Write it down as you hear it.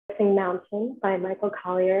Missing Mountain by Michael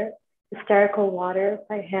Collier, Hysterical Water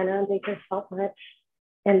by Hannah Baker Saltmarsh,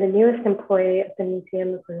 and The Newest Employee of the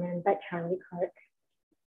Museum of Ruin by Charlie Clark.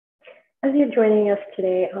 As you're joining us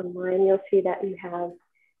today online, you'll see that you have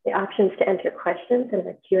the options to enter questions in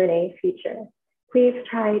the Q&A feature. Please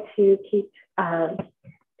try to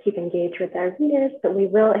keep engaged with our readers, but we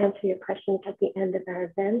will answer your questions at the end of our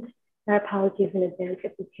event. Our apologies in advance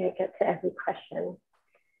if we can't get to every question.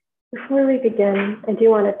 Before we begin, I do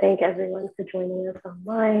want to thank everyone for joining us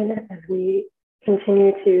online as we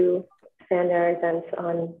continue to expand our events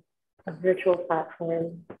on a virtual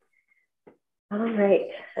platform. All right,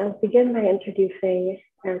 I'll begin by introducing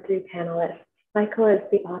our three panelists. Michael is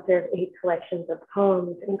the author of 8 collections of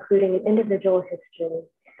poems, including an individual history,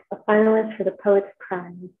 a finalist for the Poets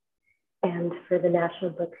Prize and for the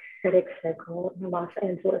National Book Critics Circle and the Los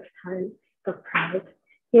Angeles Times Book Prize.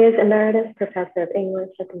 He is Emeritus Professor of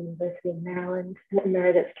English at the University of Maryland and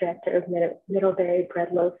Emeritus Director of Middlebury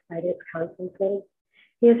Bread Loaf Writers Conferences.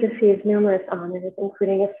 He has received numerous honors,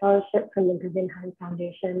 including a fellowship from the Guggenheim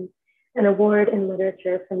Foundation, an award in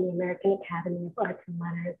literature from the American Academy of Arts and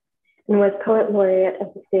Letters, and was Poet Laureate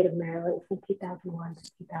of the state of Maryland from 2001 to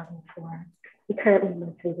 2004. He currently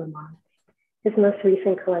lives in Vermont. His most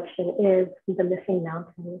recent collection is The Missing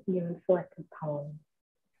Mountain, New and Selected Poems.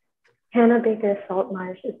 Hannah Baker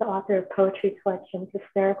Saltmarsh is the author of poetry collections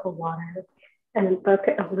Hysterical Water and a book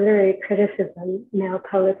of literary criticism, Male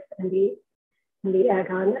Poets and the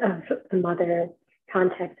Agon of the Mother,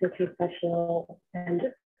 Context and Confessional and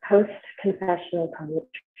Post-Confessional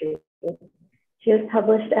Poetry. She has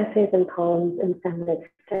published essays and poems in feminist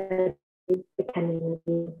studies, the Kenyon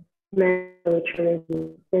Review, American Literature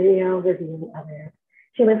Review, the Yale Review, and others.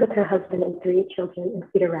 She lives with her husband and 3 children in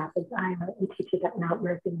Cedar Rapids, Iowa, and teaches at Mount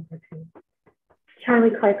Mercy University.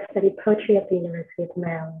 Charlie Clark studied poetry at the University of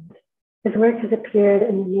Maryland. His work has appeared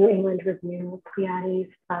in the New England Review,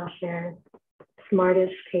 Pleiades, Plowshare,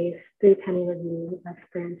 Smartish Case, 3 Penny Review, West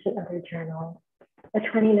Branch, and other journals. A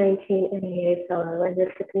 2019 NAA Fellow and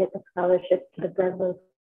recipient of scholarships to the Bread Loaf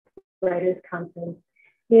Writers Conference.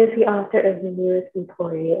 He is the author of The Newest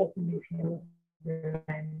Employee of the Museum of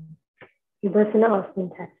Ruin. He lives in Austin,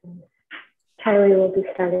 Texas. Charlie will be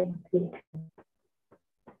starting with you.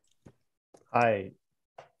 Hi,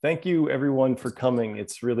 thank you everyone for coming.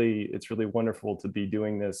 It's really wonderful to be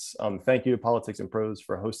doing this. Thank you to Politics and Prose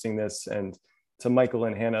for hosting this, and to Michael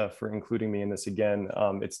and Hannah for including me in this again.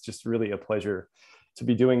 It's just really a pleasure to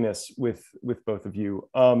be doing this with both of you.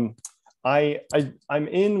 I'm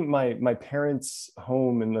in my parents'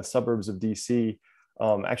 home in the suburbs of DC.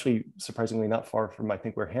 Actually, surprisingly not far from, I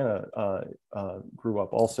think, where Hannah grew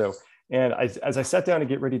up also. And as I sat down to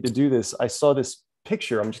get ready to do this, I saw this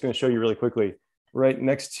picture. I'm just going to show you really quickly, right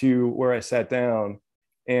next to where I sat down.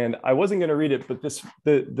 And I wasn't going to read it, but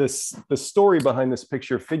the story behind this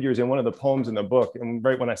picture figures in one of the poems in the book. And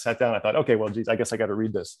right when I sat down, I thought, okay, well, geez, I guess I got to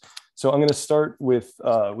read this. So I'm going to start with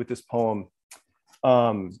this poem.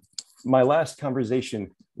 My last conversation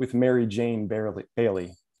with Mary Jane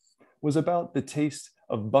Bailey was about the taste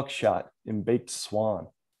of buckshot in baked swan.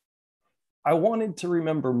 I wanted to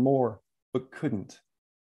remember more, but couldn't.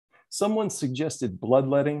 Someone suggested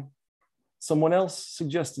bloodletting. Someone else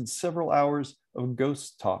suggested several hours of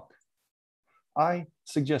ghost talk. I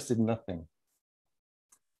suggested nothing.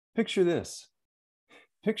 Picture this.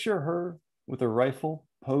 Picture her with a rifle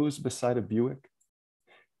posed beside a Buick.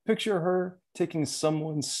 Picture her taking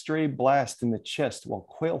someone's stray blast in the chest while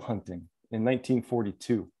quail hunting in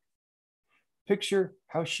 1942. Picture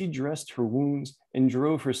how she dressed her wounds and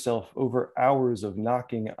drove herself over hours of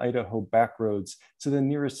knocking Idaho backroads to the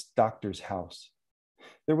nearest doctor's house.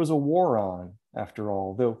 There was a war on, after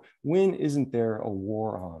all, though when isn't there a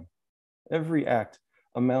war on? Every act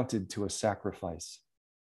amounted to a sacrifice.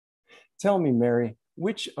 Tell me, Mary,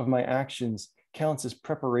 which of my actions counts as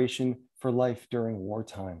preparation for life during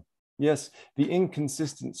wartime? Yes, the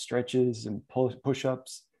inconsistent stretches and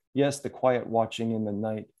push-ups. Yes, the quiet watching in the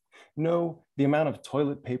night. No, the amount of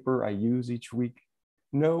toilet paper I use each week.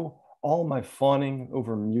 No, all my fawning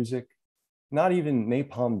over music. Not even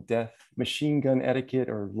napalm death, machine gun etiquette,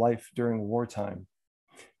 or life during wartime.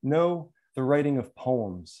 No, the writing of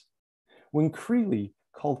poems. When Creeley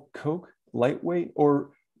called Coke lightweight,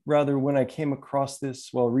 or rather when I came across this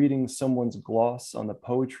while reading someone's gloss on the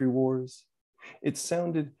poetry wars, it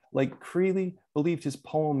sounded like Creeley believed his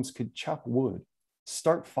poems could chop wood,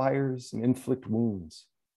 start fires, and inflict wounds.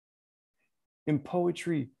 In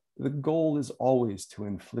poetry, the goal is always to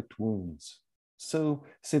inflict wounds. So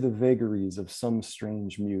say the vagaries of some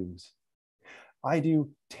strange muse. I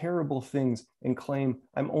do terrible things and claim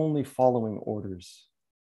I'm only following orders.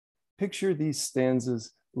 Picture these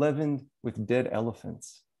stanzas leavened with dead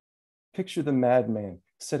elephants. Picture the madman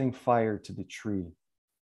setting fire to the tree.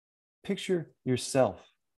 Picture yourself.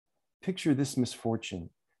 Picture this misfortune,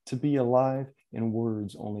 to be alive in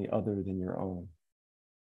words only other than your own.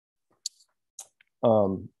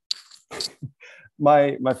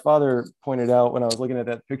 My father pointed out when I was looking at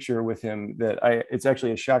that picture with him that it's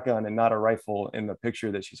actually a shotgun and not a rifle in the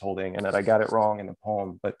picture that she's holding, and that I got it wrong in the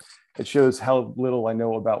poem, but it shows how little I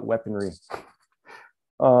know about weaponry.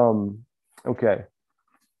 Okay.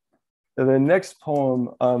 The next poem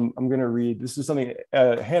I'm going to read, this is something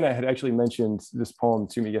Hannah had actually mentioned this poem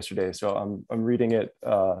to me yesterday, so I'm reading it.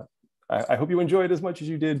 I hope you enjoy it as much as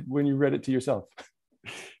you did when you read it to yourself.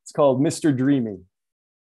 It's called Mr. Dreamy.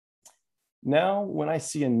 Now, when I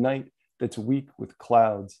see a night that's weak with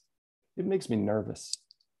clouds, it makes me nervous.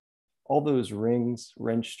 All those rings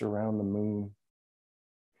wrenched around the moon.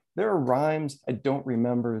 There are rhymes I don't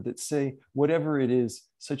remember that say whatever it is,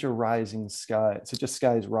 such a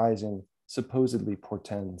sky's rising supposedly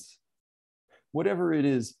portends. Whatever it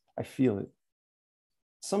is, I feel it.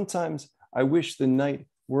 Sometimes I wish the night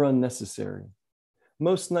were unnecessary.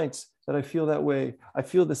 Most nights that I feel that way, I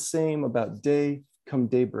feel the same about day come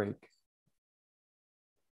daybreak.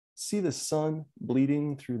 See the sun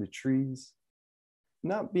bleeding through the trees.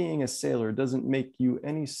 Not being a sailor doesn't make you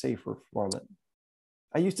any safer from it.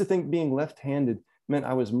 I used to think being left-handed meant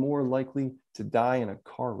I was more likely to die in a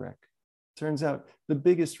car wreck. Turns out the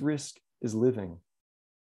biggest risk is living.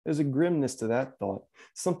 There's a grimness to that thought,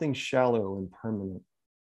 something shallow and permanent.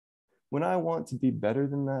 When I want to be better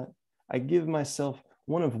than that, I give myself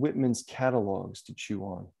one of Whitman's catalogs to chew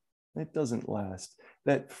on. It doesn't last,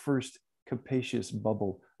 that first capacious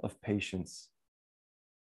bubble of patience.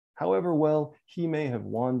 However well he may have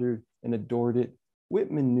wandered and adored it,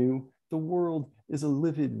 Whitman knew the world is a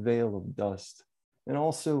livid veil of dust, and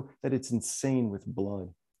also that it's insane with blood.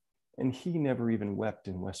 And he never even wept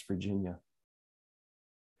in West Virginia.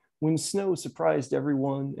 When snow surprised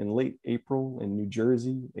everyone in late April in New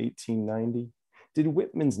Jersey, 1890, did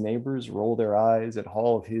Whitman's neighbors roll their eyes at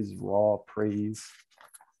all of his raw praise?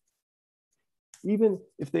 Even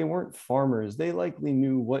if they weren't farmers, they likely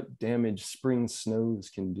knew what damage spring snows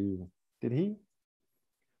can do. Did he?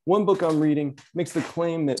 One book I'm reading makes the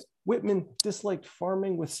claim that Whitman disliked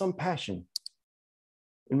farming with some passion.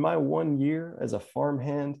 In my 1 year as a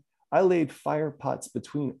farmhand, I laid fire pots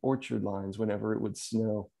between orchard lines whenever it would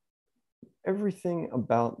snow. Everything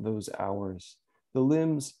about those hours, the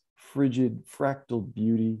limbs' frigid, fractal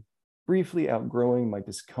beauty, briefly outgrowing my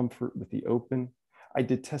discomfort with the open, I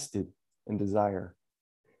detested and desire.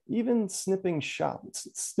 Even sipping schnapps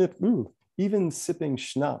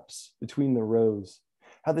between the rows,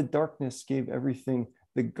 how the darkness gave everything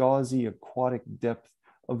the gauzy aquatic depth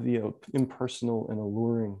of the impersonal and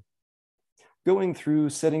alluring. Going through,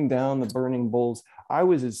 setting down the burning bowls, I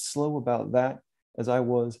was as slow about that as I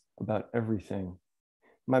was about everything.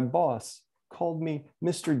 My boss called me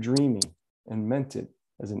Mr. Dreamy and meant it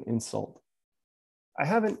as an insult. I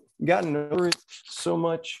haven't gotten over it so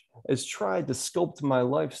much as tried to sculpt my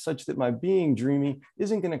life such that my being dreamy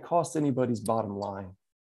isn't going to cost anybody's bottom line.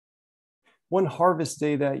 One harvest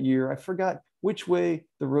day that year, I forgot which way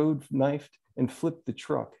the road knifed and flipped the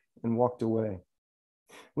truck and walked away.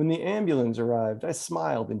 When the ambulance arrived, I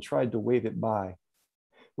smiled and tried to wave it by.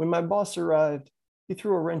 When my boss arrived, he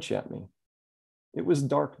threw a wrench at me. It was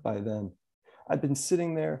dark by then. I'd been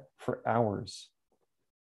sitting there for hours.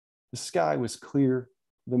 The sky was clear.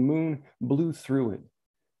 The moon blew through it.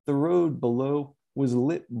 The road below was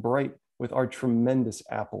lit bright with our tremendous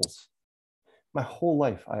apples. My whole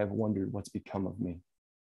life, I have wondered what's become of me.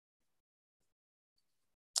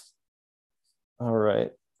 All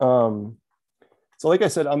right. So like I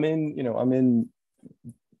said, I'm in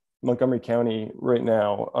Montgomery County right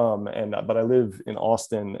now, but I live in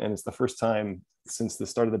Austin, and it's the first time since the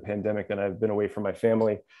start of the pandemic that I've been away from my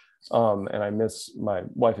family, and I miss my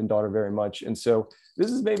wife and daughter very much. And so this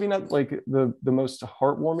is maybe not like the most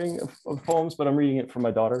heartwarming of poems, but I'm reading it for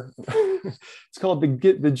my daughter. It's called the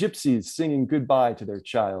Gypsies Singing Goodbye to Their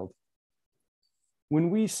Child. When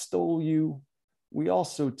we stole you, we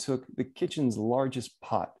also took the kitchen's largest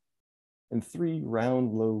pot and 3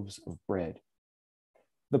 round loaves of bread.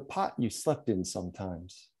 The pot you slept in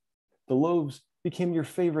sometimes. The loaves became your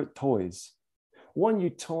favorite toys. One you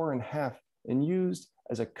tore in half and used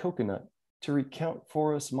as a coconut to recount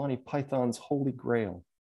for us Monty Python's Holy Grail.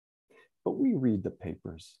 But we read the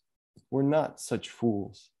papers. We're not such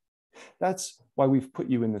fools. That's why we've put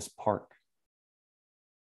you in this park.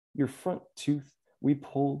 Your front tooth we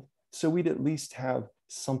pulled so we'd at least have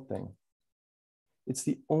something. It's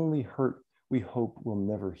the only hurt we hope will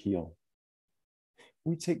never heal.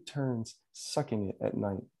 We take turns sucking it at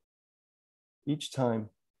night. Each time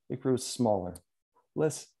it grows smaller,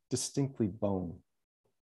 less distinctly bone.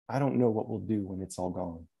 I don't know what we'll do when it's all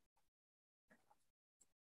gone.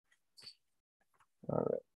 All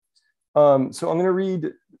right. So I'm going to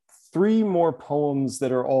read 3 more poems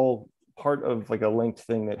that are all part of like a linked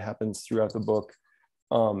thing that happens throughout the book.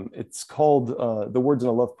 It's called The Words in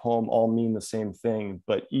a Love Poem All Mean the Same Thing,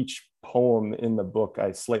 but each poem in the book,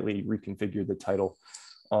 I slightly reconfigured the title.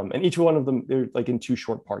 And each one of them, they're like in 2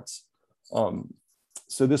 short parts.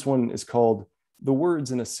 So this one is called The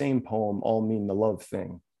Words in a Same Poem All Mean the Love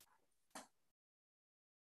Thing.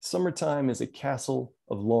 Summertime is a castle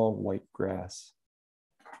of long white grass.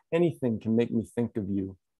 Anything can make me think of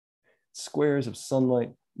you. Squares of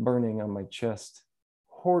sunlight burning on my chest.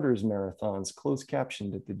 Hoarders marathons closed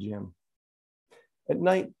captioned at the gym. At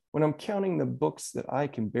night, when I'm counting the books that I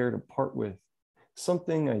can bear to part with,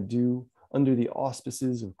 something I do under the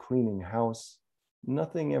auspices of cleaning house,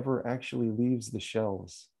 nothing ever actually leaves the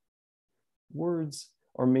shelves. Words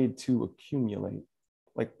are made to accumulate,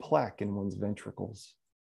 like plaque in one's ventricles.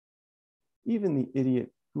 Even the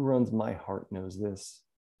idiot who runs my heart knows this.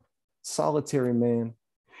 Solitary man,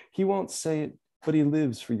 he won't say it, but he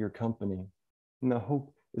lives for your company, and the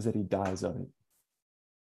hope is that he dies of it.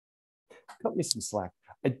 Cut me some slack.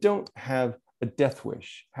 I don't have a death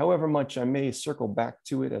wish, however much I may circle back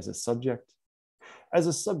to it as a subject. As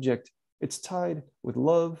a subject, it's tied with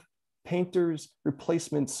love, painters,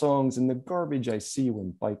 replacement songs, and the garbage I see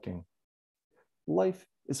when biking. Life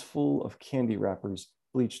is full of candy wrappers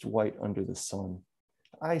bleached white under the sun.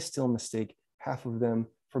 I still mistake half of them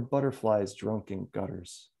for butterflies drunk in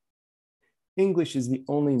gutters. English is the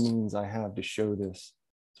only means I have to show this.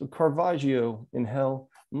 So Caravaggio in hell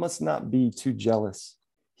must not be too jealous.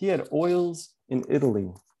 He had oils in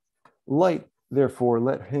Italy. Light, therefore,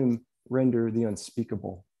 let him render the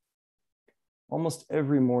unspeakable. Almost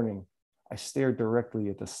every morning, I stare directly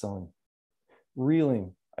at the sun.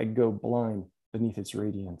 Reeling, I go blind beneath its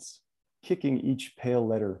radiance, kicking each pale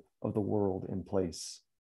letter of the world in place.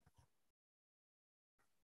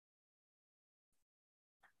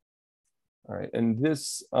 All right, and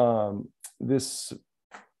this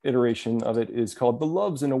iteration of it is called The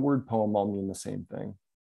Loves in a Word Poem All Mean the Same Thing.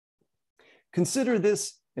 Consider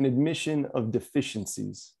this an admission of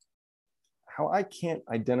deficiencies. How I can't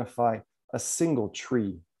identify a single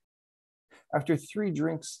tree. After 3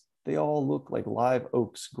 drinks, they all look like live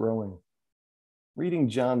oaks growing. Reading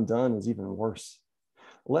John Donne is even worse.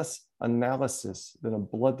 Less analysis than a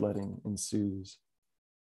bloodletting ensues.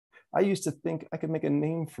 I used to think I could make a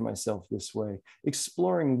name for myself this way,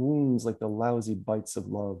 exploring wounds like the lousy bites of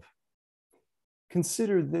love.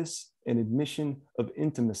 Consider this an admission of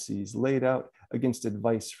intimacies laid out against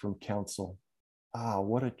advice from counsel. Ah,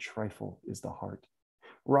 what a trifle is the heart.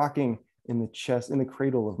 Rocking in the chest, in the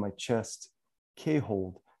cradle of my chest,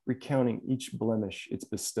 K-hold, recounting each blemish it's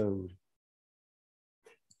bestowed.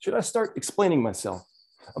 Should I start explaining myself?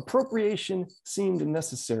 Appropriation seemed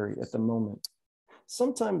necessary at the moment.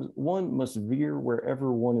 Sometimes one must veer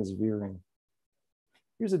wherever one is veering.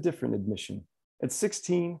 Here's a different admission. At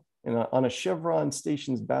 16, on a Chevron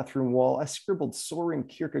station's bathroom wall, I scribbled soaring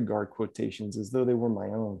Kierkegaard quotations as though they were my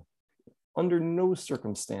own. Under no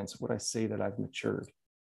circumstance would I say that I've matured.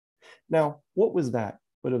 Now, what was that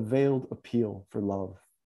but a veiled appeal for love?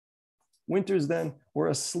 Winters then were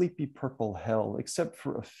a sleepy purple hell, except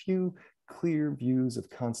for a few clear views of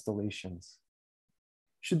constellations.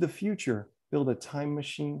 Should the future build a time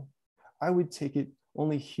machine, I would take it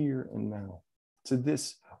only here and now, to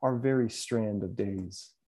this our very strand of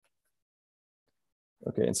days.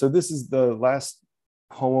 Okay, and so this is the last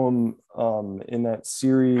poem in that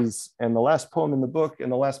series, and the last poem in the book,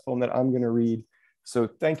 and the last poem that I'm going to read. So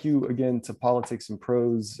thank you again to Politics and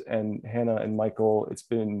Prose and Hannah and Michael. It's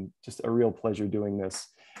been just a real pleasure doing this.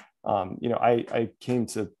 You know,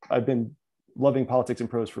 I've been loving Politics and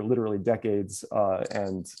Prose for literally decades,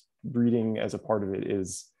 and reading as a part of it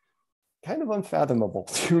is kind of unfathomable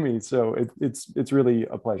to me. So it's really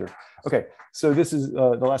a pleasure. Okay, so this is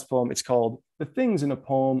the last poem. It's called The Things in a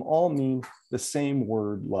Poem All Mean the Same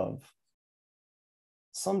Word, Love.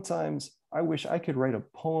 Sometimes I wish I could write a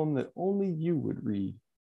poem that only you would read,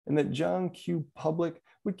 and that John Q. Public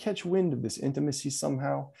would catch wind of this intimacy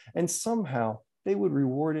somehow, and somehow they would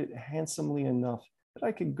reward it handsomely enough that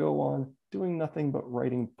I could go on doing nothing but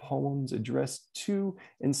writing poems addressed to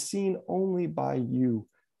and seen only by you,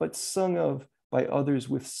 but sung of by others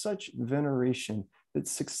with such veneration that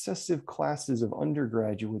successive classes of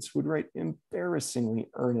undergraduates would write embarrassingly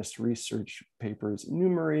earnest research papers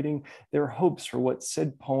enumerating their hopes for what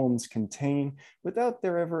said poems contain without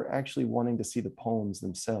their ever actually wanting to see the poems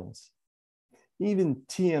themselves. Even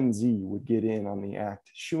TMZ would get in on the act,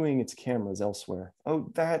 shooing its cameras elsewhere. Oh,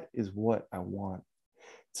 that is what I want,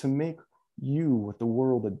 to make you what the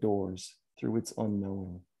world adores through its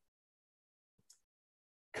unknowing.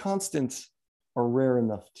 Constants are rare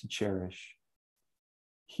enough to cherish.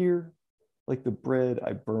 Here, like the bread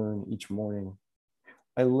I burn each morning,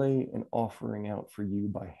 I lay an offering out for you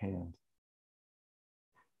by hand.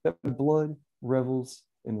 That my blood revels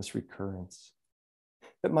in this recurrence.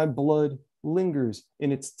 That my blood lingers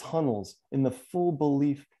in its tunnels in the full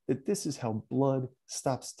belief that this is how blood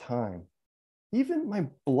stops time. Even my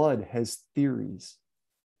blood has theories.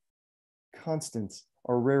 Constants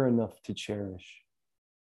are rare enough to cherish.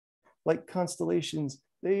 Like constellations,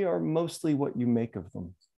 they are mostly what you make of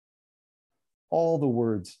them. All the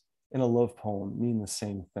words in a love poem mean the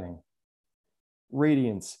same thing.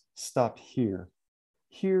 Radiance stopped here,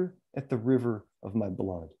 here at the river of my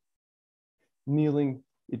blood. Kneeling,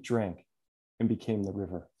 it drank and became the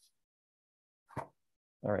river.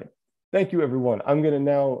 All right, thank you everyone. I'm gonna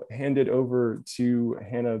now hand it over to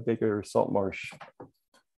Hannah Baker Saltmarsh.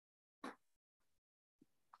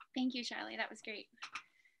 Thank you, Charlie, that was great.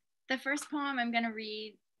 The first poem I'm gonna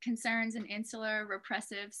read concerns an insular,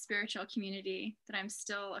 repressive spiritual community that I'm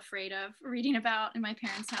still afraid of reading about in my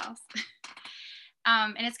parents' house.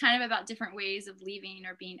 And it's kind of about different ways of leaving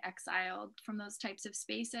or being exiled from those types of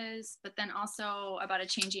spaces, but then also about a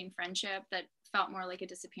changing friendship that felt more like a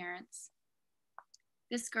disappearance.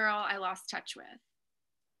 This girl I lost touch with.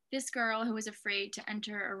 This girl who was afraid to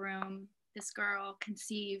enter a room. This girl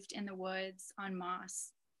conceived in the woods on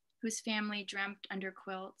moss, whose family dreamt under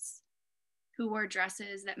quilts, who wore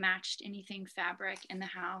dresses that matched anything fabric in the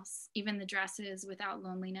house, even the dresses without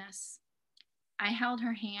loneliness. I held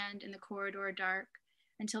her hand in the corridor dark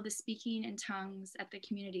until the speaking in tongues at the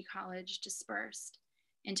community college dispersed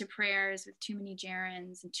into prayers with too many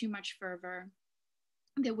gerunds and too much fervor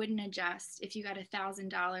that wouldn't adjust if you got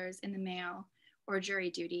 $1,000 in the mail or jury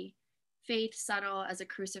duty, faith subtle as a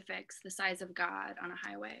crucifix the size of God on a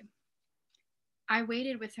highway. I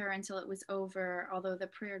waited with her until it was over, although the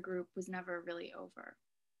prayer group was never really over.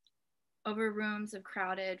 Over rooms of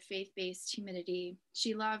crowded, faith-based humidity,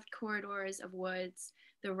 she loved corridors of woods,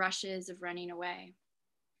 the rushes of running away.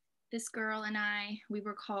 This girl and I, we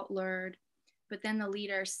were cult lured, but then the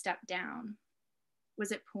leader stepped down.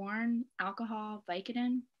 Was it porn, alcohol,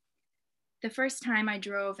 Vicodin? The first time I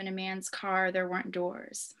drove in a man's car, there weren't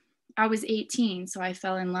doors. I was 18, so I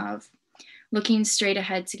fell in love. Looking straight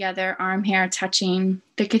ahead together, arm hair touching,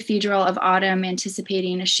 the cathedral of autumn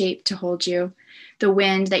anticipating a shape to hold you, the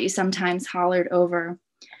wind that you sometimes hollered over.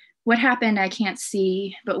 What happened, I can't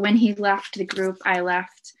see, but when he left the group, I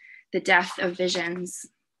left, the death of visions.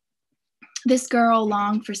 This girl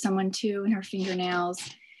longed for someone too in her fingernails,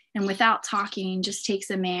 and without talking, just takes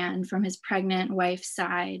a man from his pregnant wife's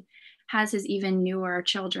side, has his even newer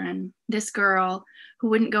children. This girl who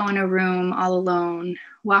wouldn't go in a room all alone,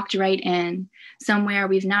 walked right in, somewhere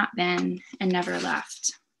we've not been and never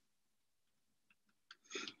left.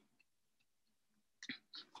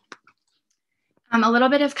 A little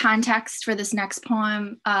bit of context for this next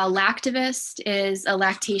poem. Lactivist is a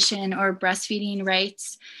lactation or breastfeeding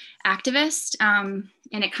rights activist, and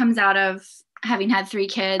it comes out of having had 3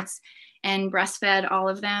 kids and breastfed all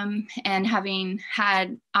of them and having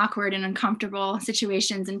had awkward and uncomfortable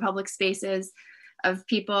situations in public spaces of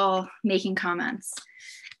people making comments.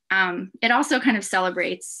 It also kind of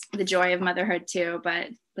celebrates the joy of motherhood too,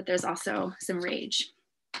 but there's also some rage.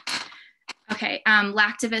 Okay,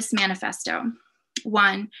 Lactivist Manifesto.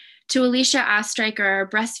 1, to Alicia Ostreicher,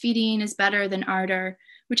 breastfeeding is better than ardor,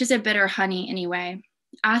 which is a bitter honey anyway.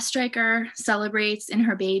 Ostreicher celebrates in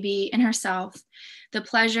her baby, in herself, the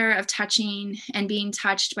pleasure of touching and being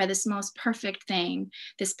touched by this most perfect thing,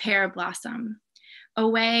 this pear blossom, a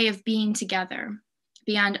way of being together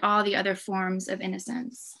beyond all the other forms of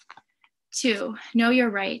innocence. 2, know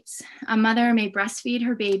your rights. A mother may breastfeed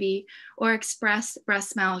her baby or express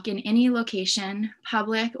breast milk in any location,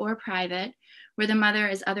 public or private, where the mother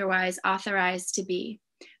is otherwise authorized to be.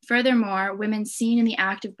 Furthermore, women seen in the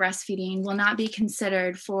act of breastfeeding will not be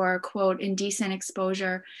considered for, quote, indecent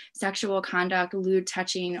exposure, sexual conduct, lewd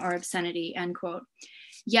touching, or obscenity, end quote.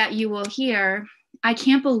 Yet you will hear, I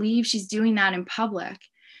can't believe she's doing that in public.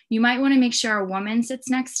 You might want to make sure a woman sits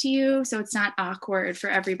next to you so it's not awkward for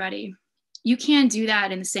everybody. You can't do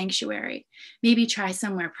that in the sanctuary. Maybe try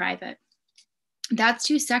somewhere private. That's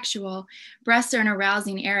too sexual. Breasts are an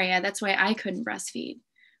arousing area. That's why I couldn't breastfeed.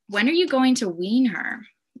 When are you going to wean her?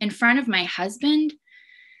 In front of my husband?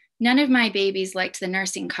 None of my babies liked the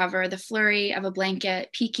nursing cover, the flurry of a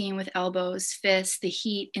blanket, peeking with elbows, fists, the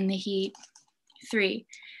heat in the heat. 3,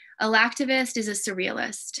 a lactivist is a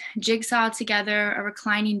surrealist. Jigsaw together a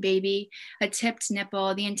reclining baby, a tipped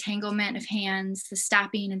nipple, the entanglement of hands, the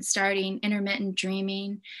stopping and starting, intermittent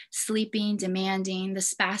dreaming, sleeping, demanding, the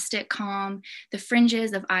spastic calm, the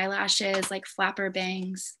fringes of eyelashes like flapper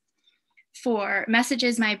bangs. 4,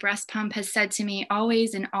 messages my breast pump has said to me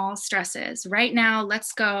always in all stresses. Right now,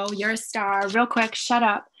 let's go, you're a star, real quick, shut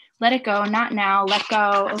up, let it go, not now, let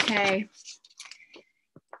go, okay.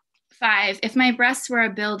 5, if my breasts were a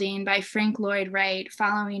building by Frank Lloyd Wright,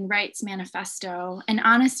 following Wright's manifesto, an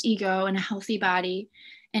honest ego and a healthy body,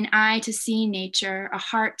 an eye to see nature, a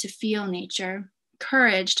heart to feel nature,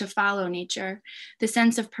 courage to follow nature, the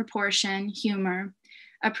sense of proportion, humor,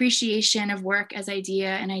 appreciation of work as idea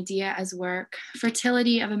and idea as work,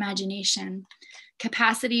 fertility of imagination,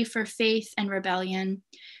 capacity for faith and rebellion,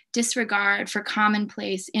 disregard for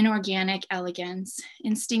commonplace, inorganic elegance,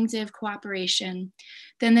 instinctive cooperation,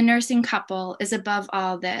 then the nursing couple is above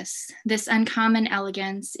all this uncommon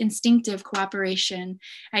elegance, instinctive cooperation,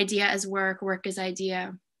 idea as work, work as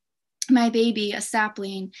idea. My baby, a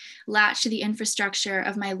sapling, latched to the infrastructure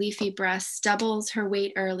of my leafy breasts, doubles her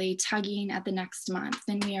weight early, tugging at the next month.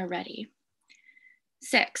 Then we are ready.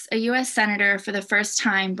 6, a US senator for the first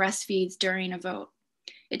time breastfeeds during a vote.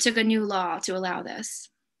 It took a new law to allow this.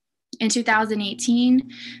 In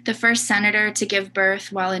 2018, the first senator to give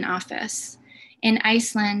birth while in office. In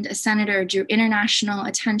Iceland, a senator drew international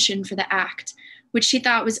attention for the act, which she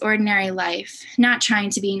thought was ordinary life, not trying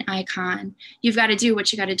to be an icon. You've got to do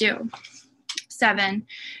what you got to do. 7,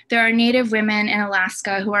 there are Native women in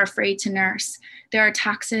Alaska who are afraid to nurse. There are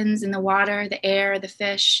toxins in the water, the air, the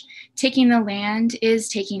fish. Taking the land is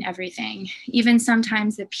taking everything, even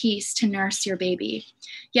sometimes the peace to nurse your baby.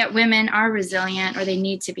 Yet women are resilient, or they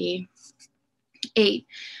need to be. 8,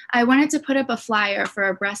 I wanted to put up a flyer for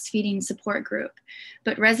a breastfeeding support group,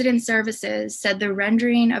 but resident services said the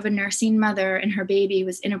rendering of a nursing mother and her baby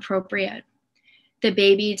was inappropriate. The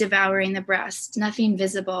baby devouring the breast, nothing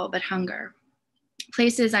visible but hunger.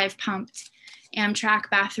 Places I've pumped: Amtrak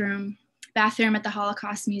bathroom at the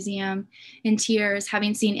Holocaust Museum, in tears,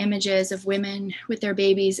 having seen images of women with their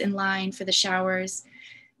babies in line for the showers,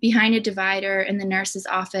 behind a divider in the nurse's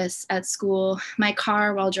office at school, my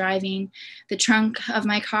car while driving, the trunk of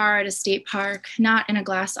my car at a state park, not in a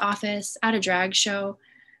glass office, at a drag show,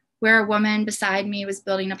 where a woman beside me was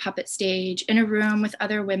building a puppet stage, in a room with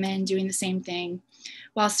other women doing the same thing,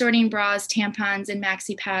 while sorting bras, tampons, and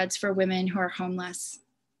maxi pads for women who are homeless.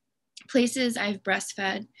 Places I've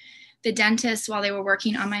breastfed: the dentist while they were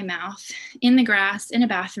working on my mouth, in the grass, in a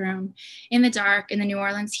bathroom, in the dark, in the New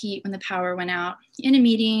Orleans heat when the power went out, in a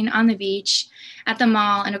meeting, on the beach, at the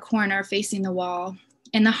mall, in a corner facing the wall,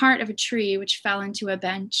 in the heart of a tree which fell into a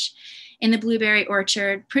bench, in the blueberry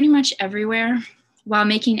orchard, pretty much everywhere, while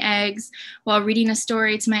making eggs, while reading a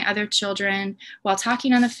story to my other children, while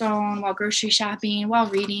talking on the phone, while grocery shopping, while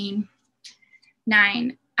reading.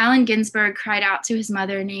 9, Allen Ginsberg cried out to his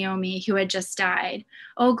mother, Naomi, who had just died.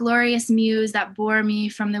 "O glorious muse that bore me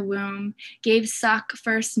from the womb, gave suck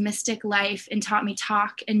first mystic life, and taught me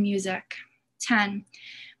talk and music." 10,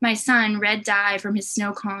 my son, red dye from his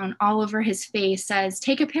snow cone all over his face, says,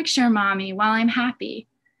 "Take a picture, mommy, while I'm happy."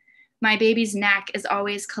 My baby's neck is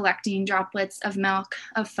always collecting droplets of milk,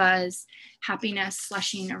 of fuzz, happiness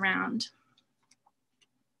slushing around.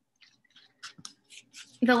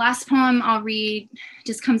 The last poem I'll read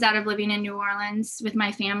just comes out of living in New Orleans with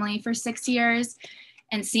my family for 6 years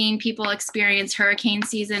and seeing people experience hurricane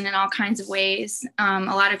season in all kinds of ways. A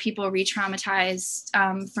lot of people re-traumatized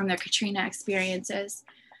from their Katrina experiences.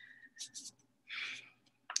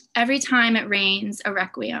 Every time it rains, a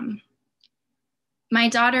requiem. My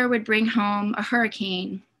daughter would bring home a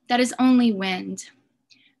hurricane that is only wind.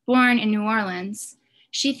 Born in New Orleans,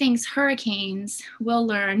 she thinks hurricanes will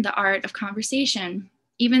learn the art of conversation.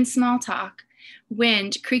 Even small talk,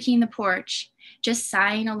 wind creaking the porch, just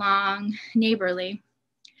sighing along, neighborly.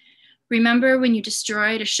 Remember when you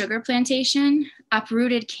destroyed a sugar plantation,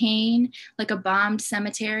 uprooted cane like a bombed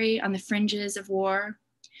cemetery on the fringes of war?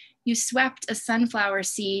 You swept a sunflower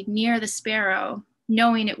seed near the sparrow,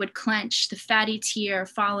 knowing it would clench the fatty tear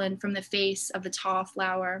fallen from the face of the tall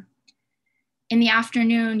flower. In the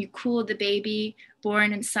afternoon, you cooled the baby,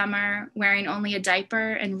 born in summer, wearing only a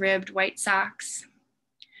diaper and ribbed white socks.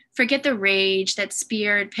 Forget the rage that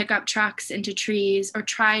speared pickup trucks into trees or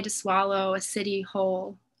tried to swallow a city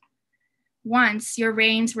whole. Once your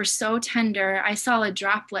reins were so tender, I saw a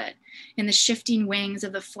droplet in the shifting wings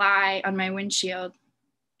of the fly on my windshield.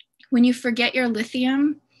 When you forget your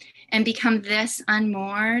lithium and become this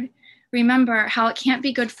unmoored, remember how it can't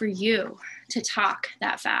be good for you to talk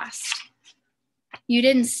that fast. You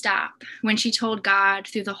didn't stop when she told God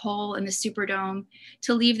through the hole in the Superdome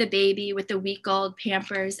to leave the baby with the week-old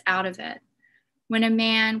Pampers out of it. When a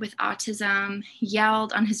man with autism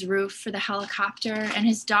yelled on his roof for the helicopter, and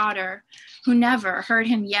his daughter, who never heard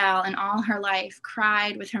him yell in all her life,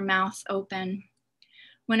 cried with her mouth open.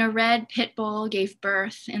 When a red pit bull gave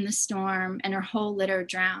birth in the storm and her whole litter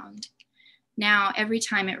drowned. Now, every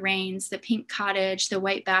time it rains, the pink cottage, the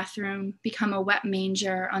white bathroom become a wet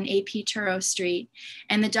manger on AP Turo Street,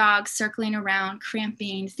 and the dogs circling around,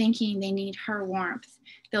 cramping, thinking they need her warmth.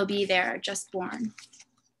 They'll be there, just born.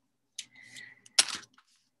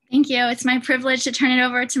 Thank you. It's my privilege to turn it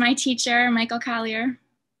over to my teacher, Michael Collier.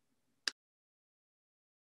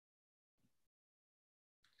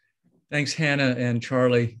 Thanks, Hannah and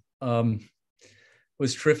Charlie. It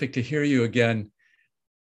was terrific to hear you again.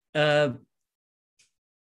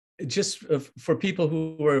 Just for people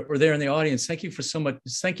who were there in the audience, thank you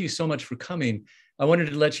so much for coming. I wanted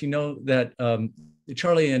to let you know that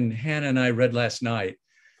Charlie and Hannah and I read last night.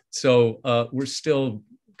 So we're still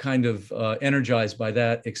kind of energized by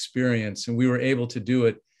that experience, and we were able to do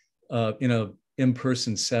it in an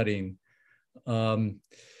in-person setting. And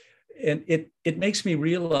it makes me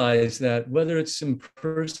realize that whether it's in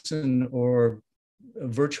person or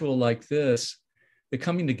virtual like this, the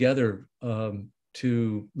coming together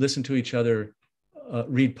to listen to each other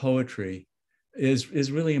read poetry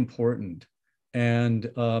is really important. And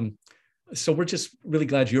so we're just really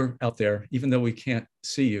glad you're out there, even though we can't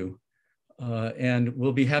see you. And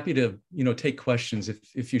we'll be happy to take questions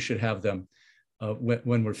if you should have them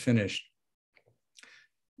when we're finished.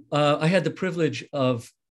 I had the privilege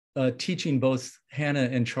of teaching both Hannah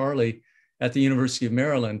and Charlie at the University of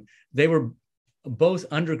Maryland. They were both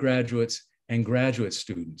undergraduates and graduate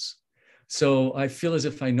students. So I feel as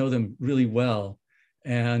if I know them really well.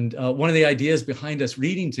 And one of the ideas behind us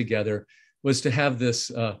reading together was to have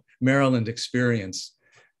this Maryland experience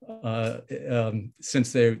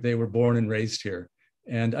since they were born and raised here.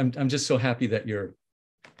 And I'm just so happy that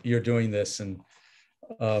you're doing this. And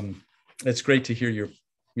it's great to hear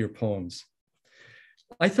your poems.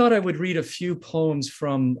 I thought I would read a few poems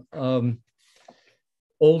from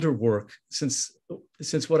older work, since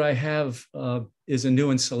what I have is a new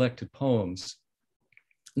and selected poems.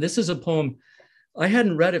 This is a poem, I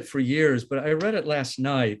hadn't read it for years, but I read it last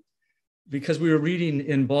night because we were reading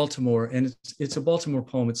in Baltimore, and it's a Baltimore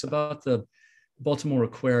poem. It's about the Baltimore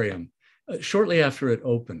Aquarium, shortly after it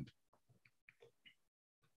opened.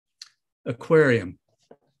 Aquarium.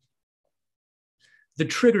 The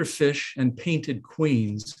triggerfish and painted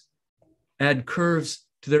queens add curves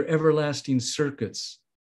to their everlasting circuits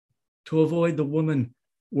to avoid the woman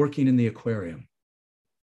working in the aquarium.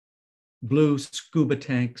 Blue scuba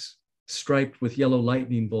tanks striped with yellow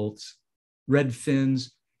lightning bolts, red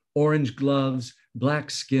fins, orange gloves, black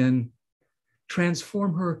skin,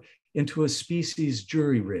 transform her into a species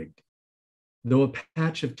jury-rigged, though a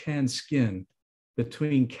patch of tan skin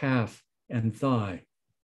between calf and thigh,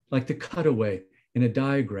 like the cutaway in a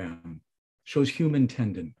diagram, shows human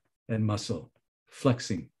tendon and muscle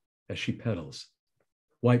flexing as she pedals,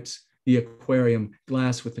 wipes the aquarium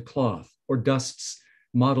glass with the cloth, or dusts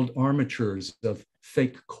mottled armatures of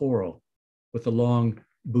fake coral with a long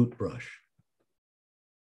boot brush.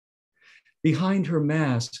 Behind her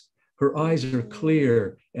mask, her eyes are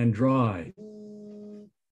clear and dry.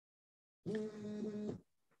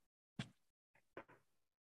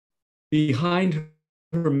 Behind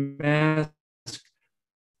her mask,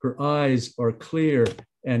 her eyes are clear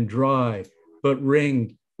and dry, but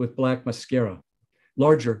ringed with black mascara.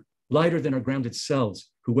 Larger, lighter than our grounded selves,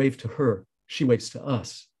 who wave to her, she waves to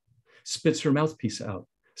us. Spits her mouthpiece out,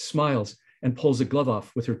 smiles, and pulls a glove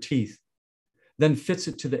off with her teeth, then fits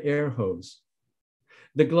it to the air hose.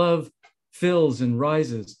 The glove fills and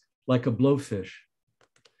rises like a blowfish,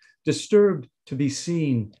 disturbed to be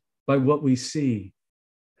seen by what we see.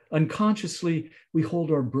 Unconsciously, we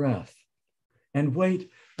hold our breath and wait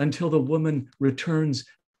until the woman returns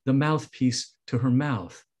the mouthpiece to her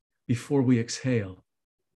mouth before we exhale,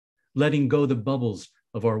 letting go the bubbles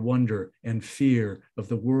of our wonder and fear of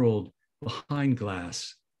the world behind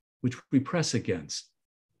glass, which we press against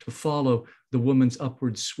to follow the woman's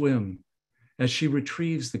upward swim as she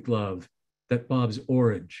retrieves the glove that bobs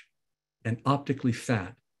orange and optically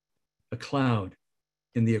fat, a cloud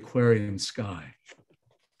in the aquarium sky.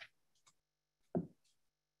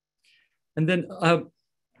 And then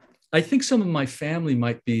I think some of my family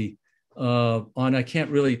might be on, I can't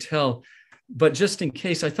really tell, but just in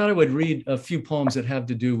case, I thought I would read a few poems that have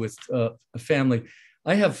to do with a family.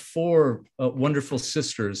 I have four wonderful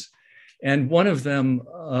sisters, and one of them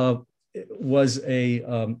was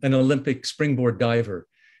an Olympic springboard diver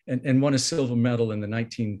and won a silver medal in the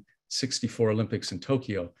 1964 Olympics in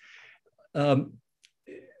Tokyo.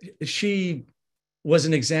 She was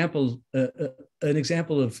an example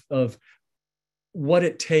of what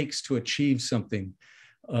it takes to achieve something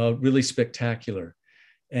really spectacular.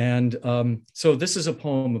 And so this is a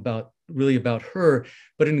poem really about her,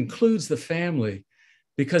 but it includes the family,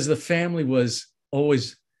 because the family was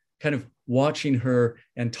always kind of watching her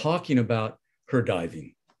and talking about her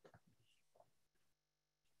diving.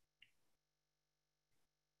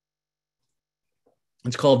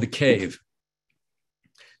 It's called The Cave.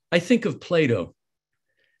 I think of Plato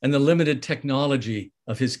and the limited technology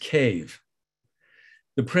of his cave,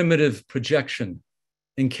 the primitive projection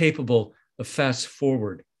incapable of fast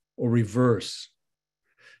forward or reverse,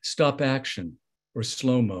 stop action or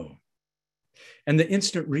slow-mo, and the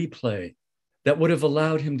instant replay that would have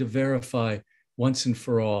allowed him to verify once and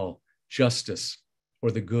for all justice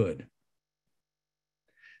or the good.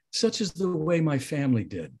 Such is the way my family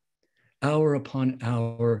did, hour upon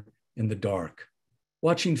hour in the dark,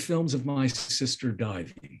 watching films of my sister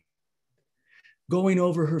diving, going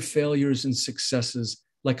over her failures and successes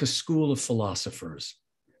like a school of philosophers,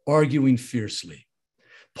 arguing fiercely,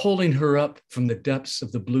 pulling her up from the depths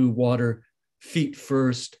of the blue water, feet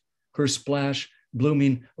first, her splash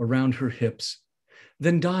blooming around her hips,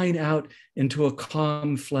 then dying out into a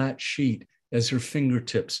calm, flat sheet as her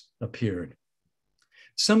fingertips appeared.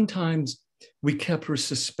 Sometimes we kept her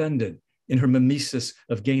suspended in her mimesis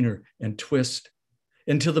of gainer and twist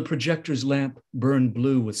until the projector's lamp burned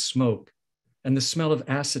blue with smoke and the smell of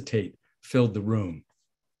acetate filled the room.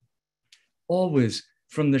 Always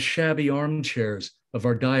from the shabby armchairs of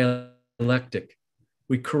our dialectic,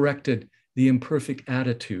 we corrected the imperfect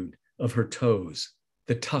attitude of her toes,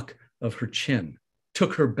 the tuck of her chin,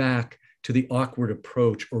 took her back to the awkward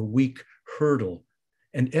approach or weak hurdle,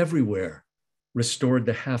 and everywhere restored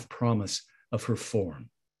the half promise of her form,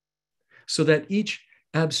 so that each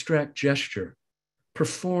abstract gesture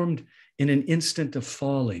performed in an instant of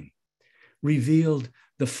falling revealed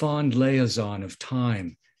the fond liaison of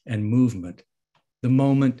time and movement, the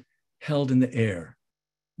moment held in the air,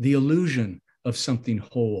 the illusion of something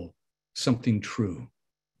whole, something true.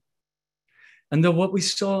 And though what we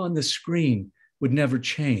saw on the screen would never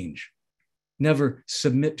change, never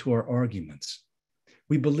submit to our arguments,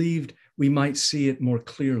 we believed we might see it more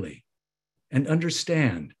clearly and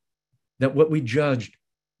understand that what we judged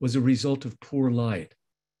was a result of poor light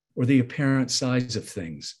or the apparent size of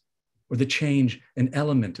things or the change an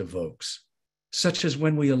element evokes, such as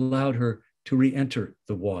when we allowed her to re-enter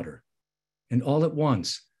the water, and all at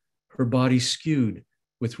once her body skewed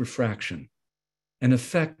with refraction, an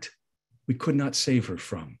effect we could not save her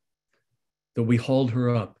from, though we hauled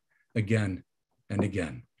her up again and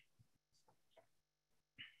again.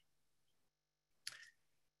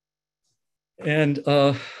 And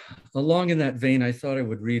along in that vein, I thought I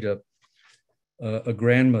would read a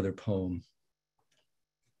grandmother poem.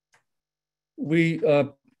 We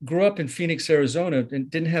grew up in Phoenix, Arizona, and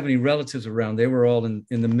didn't have any relatives around. They were all in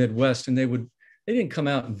the Midwest, and they didn't come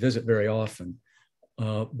out and visit very often.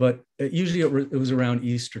 But usually it was around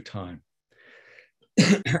Easter time.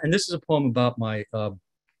 And this is a poem about my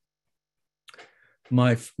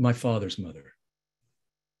father's mother.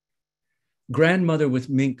 Grandmother with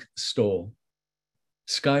mink stole,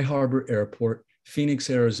 Sky Harbor Airport, Phoenix,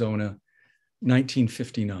 Arizona,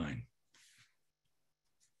 1959.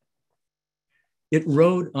 It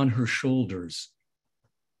rode on her shoulders,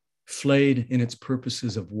 flayed in its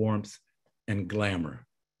purposes of warmth and glamour.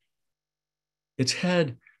 Its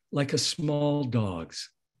head like a small dog's,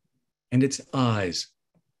 and its eyes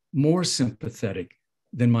more sympathetic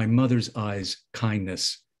than my mother's eyes'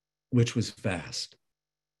 kindness, which was vast.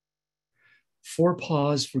 4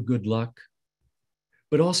 paws for good luck,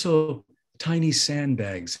 but also tiny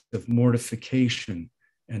sandbags of mortification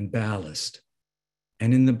and ballast.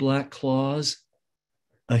 And in the black claws,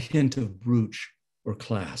 a hint of brooch or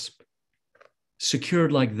clasp.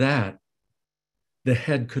 Secured like that, the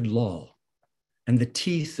head could loll, and the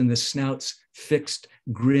teeth in the snout's fixed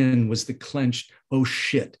grin was the clenched, oh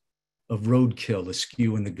shit, of roadkill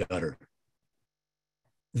askew in the gutter.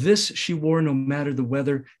 This she wore no matter the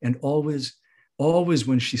weather, and always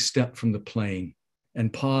when she stepped from the plane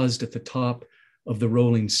and paused at the top of the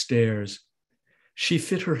rolling stairs, she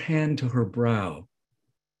fit her hand to her brow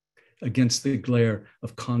against the glare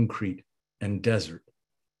of concrete and desert.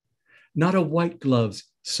 not a white glove's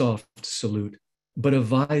soft salute, but a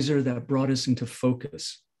visor that brought us into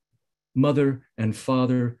focus. Mother and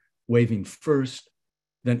father waving first,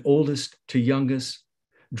 then oldest to youngest,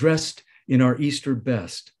 dressed in our Easter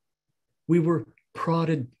best. We were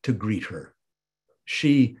prodded to greet her.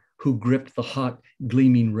 She who gripped the hot,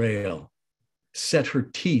 gleaming rail, set her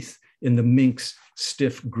teeth in the mink's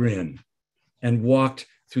stiff grin, and walked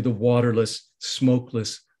through the waterless,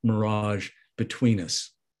 smokeless mirage between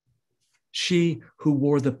us. She who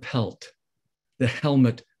wore the pelt, the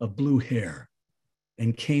helmet of blue hair,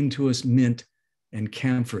 and came to us mint and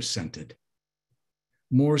camphor scented.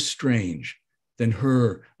 More strange than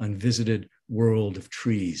her unvisited world of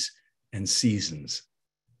trees and seasons,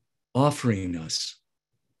 offering us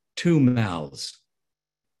two mouths,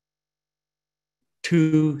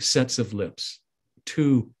 two sets of lips,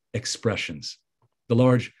 two expressions. The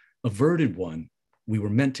large averted one we were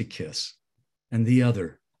meant to kiss, and the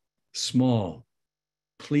other, small,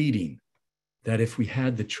 pleading that if we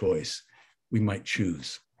had the choice, we might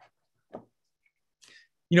choose.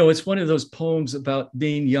 You know, it's one of those poems about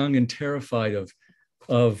being young and terrified of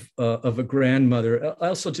a grandmother.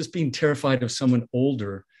 Also just being terrified of someone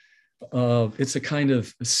older. It's a kind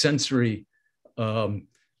of sensory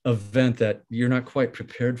event that you're not quite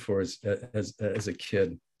prepared for as a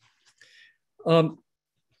kid. I'm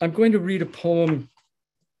going to read a poem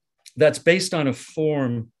that's based on a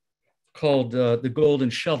form called the golden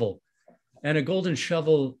shovel. And a golden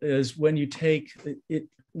shovel is when you take it.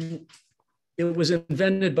 It was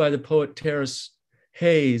invented by the poet Terence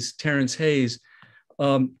Hayes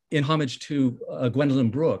in homage to Gwendolyn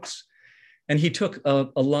Brooks. And he took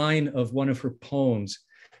a line of one of her poems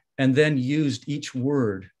and then used each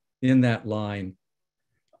word in that line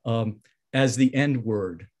as the end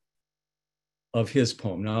word of his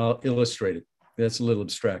poem. Now I'll illustrate it. That's a little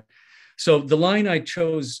abstract. So the line I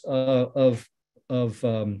chose of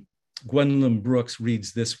Gwendolyn Brooks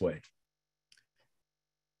reads this way.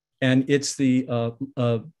 And it's the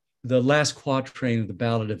last quatrain of the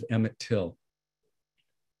Ballad of Emmett Till.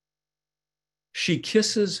 She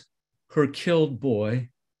kisses her killed boy,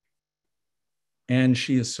 and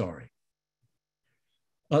she is sorry.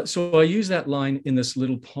 So I use that line in this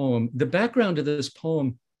little poem. The background of this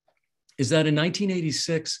poem is that in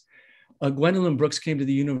 1986, Gwendolyn Brooks came to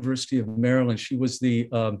the University of Maryland. She was the,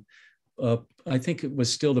 I think it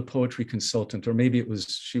was still the poetry consultant, or maybe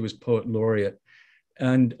she was poet laureate.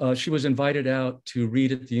 And she was invited out to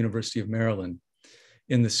read at the University of Maryland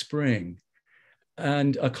in the spring.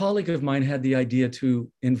 And a colleague of mine had the idea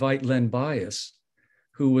to invite Len Bias,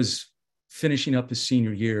 who was finishing up his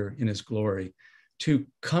senior year in his glory, to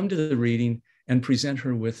come to the reading and present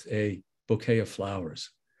her with a bouquet of flowers.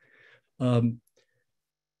 Len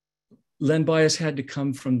Bias had to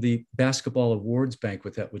come from the basketball awards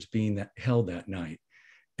banquet that was being held that night.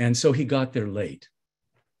 And so he got there late.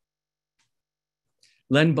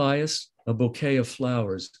 Len Bias, a bouquet of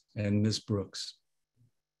flowers, and Miss Brooks.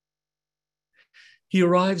 He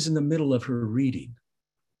arrives in the middle of her reading.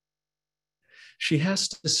 She has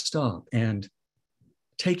to stop and,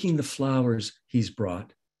 taking the flowers he's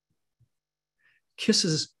brought,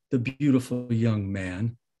 kisses the beautiful young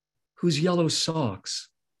man whose yellow socks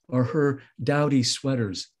are her dowdy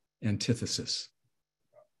sweater's antithesis.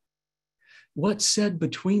 What's said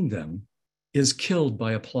between them is killed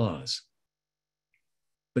by applause,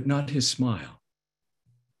 but not his smile,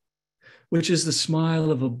 which is the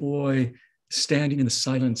smile of a boy standing in the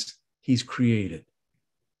silence he's created,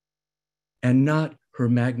 and not her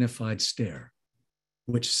magnified stare,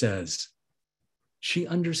 which says, she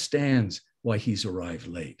understands why he's arrived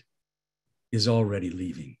late, is already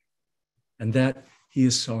leaving, and that he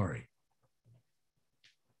is sorry.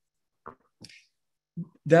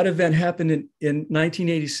 That event happened in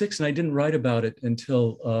 1986, and I didn't write about it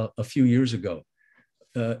until a few years ago.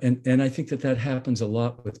 And I think that happens a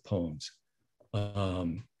lot with poems.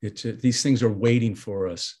 These things are waiting for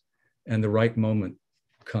us, and the right moment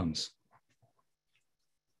comes.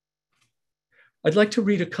 I'd like to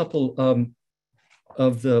read a couple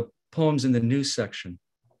of the poems in the news section.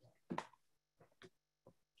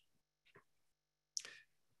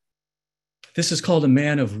 This is called A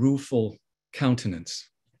Man of Rueful Countenance.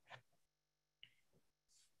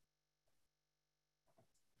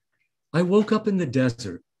 I woke up in the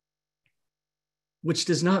desert, which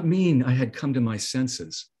does not mean I had come to my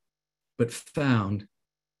senses, but found,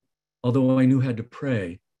 although I knew how to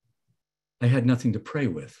pray, I had nothing to pray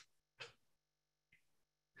with.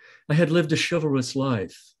 I had lived a chivalrous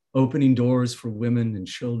life, opening doors for women and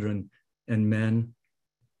children and men,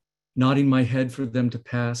 nodding my head for them to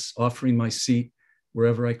pass, offering my seat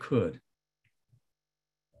wherever I could.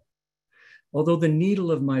 although the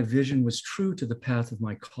needle of my vision was true to the path of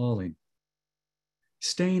my calling.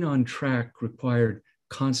 Staying on track required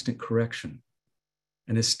constant correction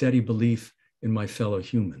and a steady belief in my fellow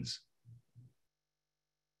humans.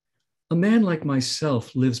 A man like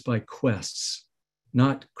myself lives by quests,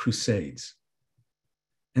 not crusades.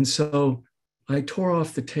 And so I tore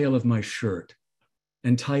off the tail of my shirt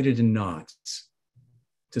and tied it in knots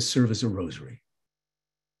to serve as a rosary.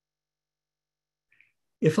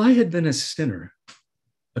 If I had been a sinner,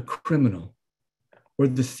 a criminal, or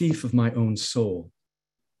the thief of my own soul,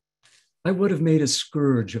 I would have made a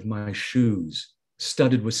scourge of my shoes,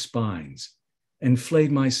 studded with spines, and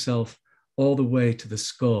flayed myself all the way to the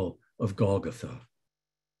skull of Golgotha.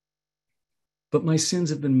 But my sins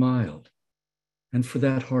have been mild, and for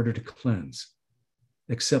that harder to cleanse,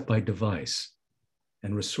 except by device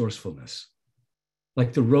and resourcefulness.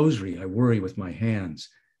 Like the rosary I worry with my hands,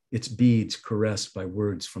 its beads caressed by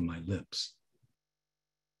words from my lips.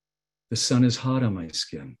 The sun is hot on my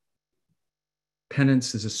skin.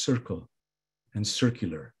 Penance is a circle and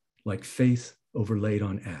circular, like faith overlaid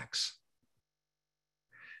on axe.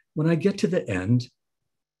 When I get to the end,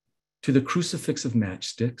 to the crucifix of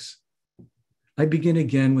matchsticks, I begin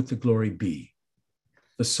again with the glory be,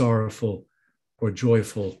 the sorrowful or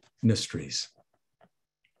joyful mysteries.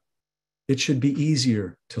 It should be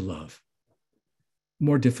easier to love,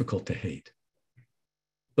 more difficult to hate.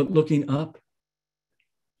 But looking up,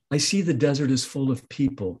 I see the desert is full of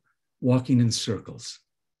people walking in circles,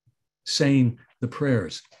 saying the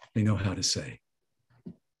prayers they know how to say.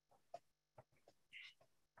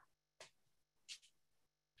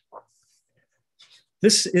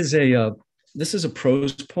 This is a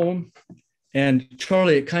prose poem, and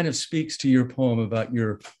Charlie, it kind of speaks to your poem about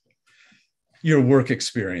your work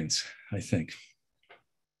experience, I think.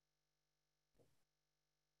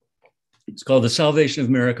 It's called The Salvation of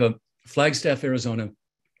America, Flagstaff, Arizona,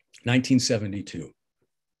 1972.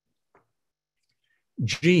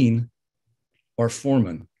 Gene, our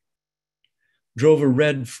foreman, drove a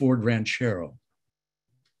red Ford Ranchero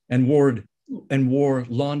and wore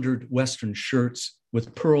laundered Western shirts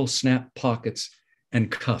with pearl snap pockets and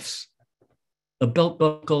cuffs, a belt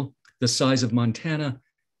buckle the size of Montana,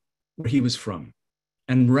 where he was from,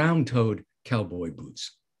 and round-toed cowboy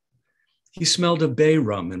boots. He smelled of bay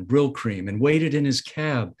rum and Brill cream and waited in his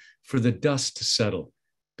cab for the dust to settle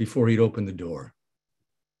before he'd open the door.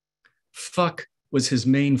 Fuck was his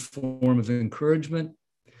main form of encouragement,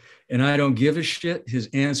 and I don't give a shit his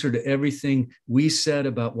answer to everything we said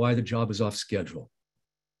about why the job is off schedule.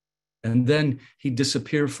 And then he'd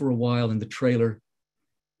disappear for a while in the trailer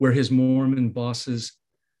where his Mormon bosses,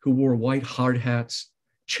 who wore white hard hats,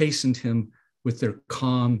 chastened him with their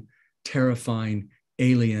calm, terrifying,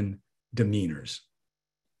 alien demeanors.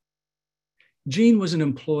 Gene was an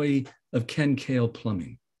employee of Ken Cale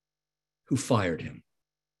Plumbing, who fired him.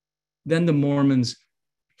 Then the Mormons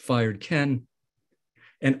fired Ken,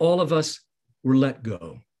 and all of us were let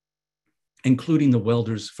go, including the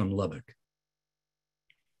welders from Lubbock.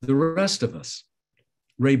 The rest of us,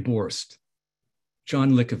 Ray Borst,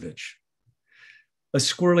 John Likovich, a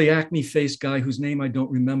squirrely acne-faced guy whose name I don't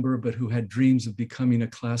remember, but who had dreams of becoming a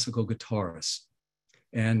classical guitarist,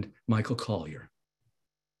 and Michael Collier.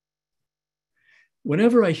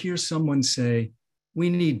 Whenever I hear someone say, we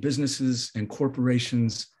need businesses and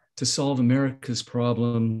corporations to solve America's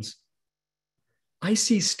problems, I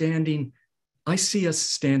see us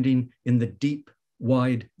standing in the deep,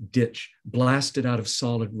 wide ditch blasted out of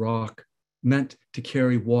solid rock, meant to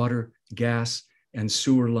carry water, gas, and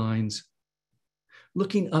sewer lines,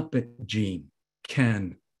 looking up at Gene,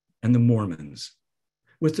 Ken, and the Mormons,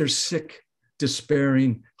 with their sick,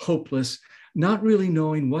 despairing, hopeless, not really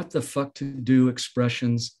knowing what the fuck to do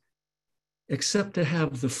expressions, except to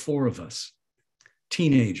have the four of us,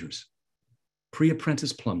 teenagers,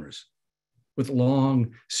 pre-apprentice plumbers, with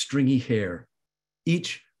long, stringy hair,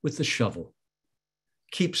 each with the shovel,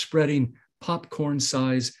 keep spreading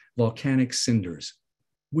popcorn-sized volcanic cinders,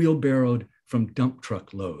 wheelbarrowed from dump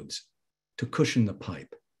truck loads to cushion the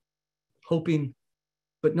pipe, hoping,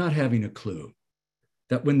 but not having a clue,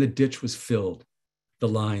 that when the ditch was filled, the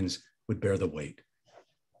lines would bear the weight.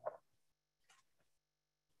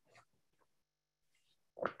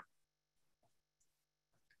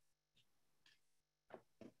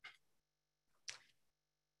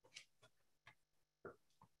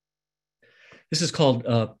 This is called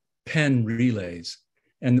pen relays.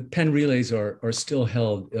 And the pen relays are still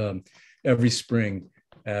held every spring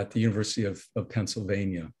at the University of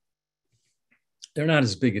Pennsylvania. They're not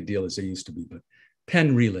as big a deal as they used to be, but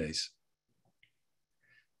pen relays.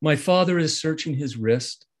 My father is searching his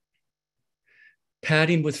wrist.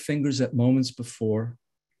 patting with fingers at moments before,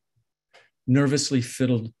 nervously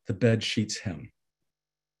fiddled the bed sheet's hem.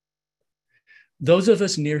 Those of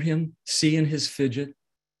us near him see in his fidget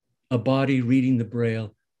a body reading the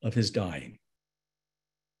braille of his dying.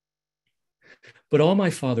 But all my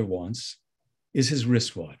father wants is his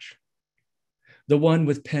wristwatch, the one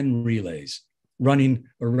with pen relays running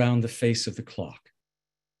around the face of the clock.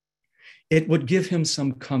 It would give him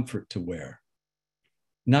some comfort to wear.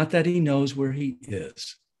 Not that he knows where he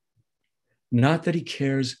is, not that he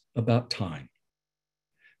cares about time,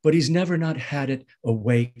 but he's never not had it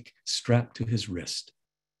awake, strapped to his wrist.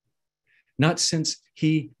 Not since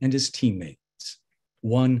he and his teammates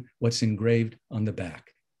won what's engraved on the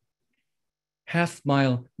back.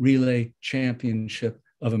 Half-mile relay championship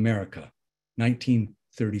of America,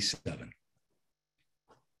 1937.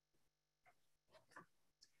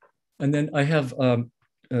 And then I have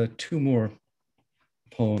two more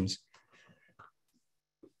poems.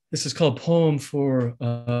 This is called Poem for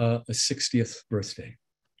a 60th Birthday.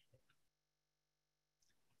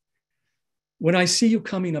 When I see you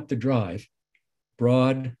coming up the drive,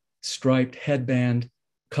 broad, striped headband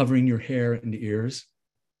covering your hair and ears,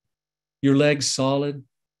 your legs solid,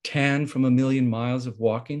 tan from a million miles of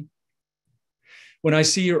walking. When I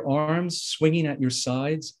see your arms swinging at your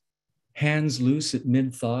sides, hands loose at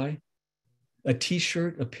mid-thigh, a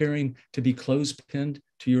t-shirt appearing to be close-pinned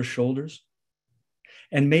to your shoulders,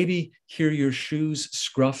 and maybe hear your shoes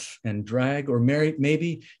scruff and drag, or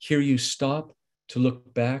maybe hear you stop to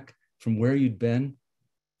look back from where you'd been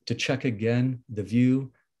to check again the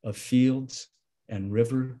view of fields and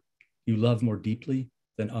river you love more deeply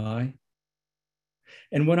than I.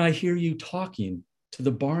 And when I hear you talking to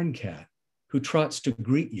the barn cat who trots to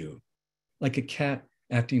greet you like a cat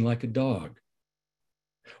acting like a dog.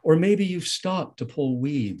 Or maybe you've stopped to pull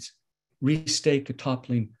weeds, restake a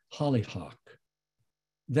toppling hollyhock.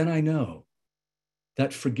 Then I know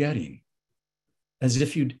that forgetting, as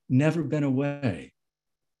if you'd never been away,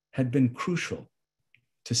 had been crucial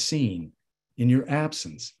to seeing in your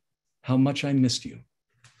absence how much I missed you.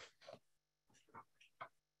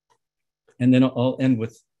 And then I'll end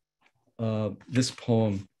with this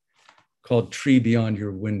poem called Tree Beyond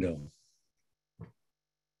Your Window.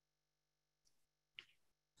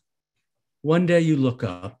 One day you look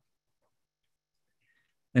up,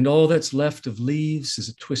 and all that's left of leaves is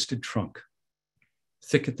a twisted trunk,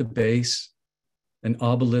 thick at the base, an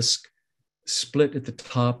obelisk split at the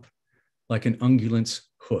top like an ungulant's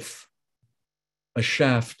hoof, a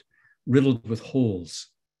shaft riddled with holes,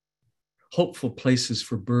 hopeful places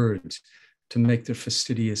for birds to make their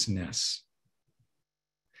fastidious nests.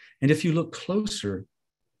 And if you look closer,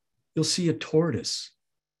 you'll see a tortoise,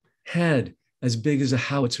 head as big as a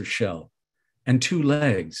howitzer shell, and two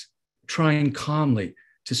legs, trying calmly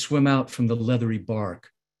to swim out from the leathery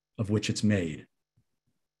bark of which it's made.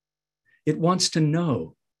 It wants to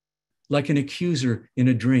know, like an accuser in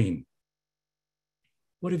a dream,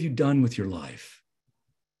 what have you done with your life?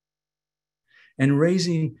 And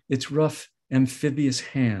raising its rough amphibious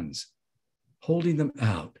hands, holding them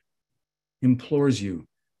out, implores you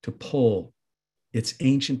to pull its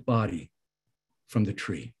ancient body from the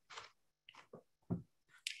tree.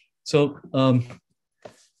 So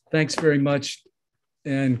thanks very much.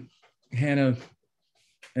 And Hannah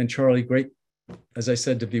and Charlie, great, as I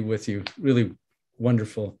said, to be with you, really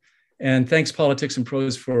wonderful. And thanks Politics and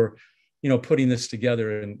Prose for, putting this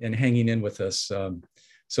together and hanging in with us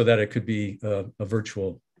so that it could be a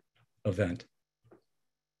virtual event.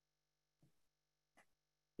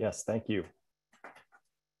 Yes, thank you.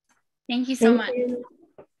 Thank you so much.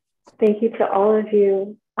 Thank you to all of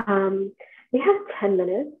you. We have 10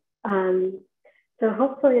 minutes, so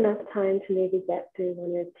hopefully enough time to maybe get through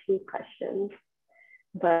one or two questions,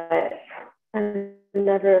 but I'm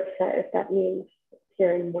never upset if that means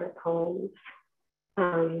hearing more poems.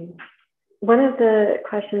 One of the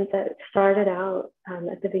questions that started out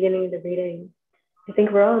at the beginning of the reading, I think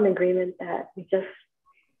we're all in agreement that we just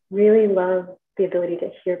really love the ability to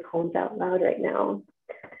hear poems out loud right now.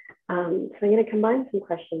 So I'm going to combine some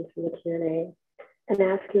questions from the Q&A and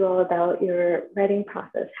ask you all about your writing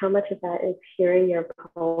process. How much of that is hearing your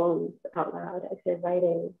poems out loud as you're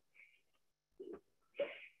writing?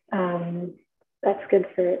 That's good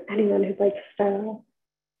for anyone who'd like to start off.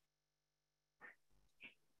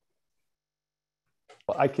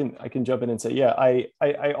 Well, I can jump in and say, yeah, I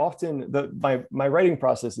often, my writing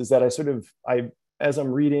process is that as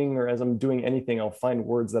I'm reading or as I'm doing anything, I'll find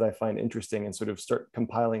words that I find interesting and sort of start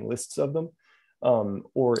compiling lists of them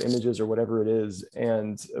or images or whatever it is,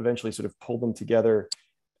 and eventually sort of pull them together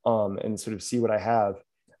and sort of see what I have.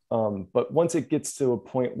 But once it gets to a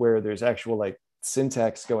point where there's actual like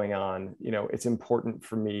syntax going on, it's important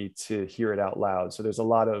for me to hear it out loud. So there's a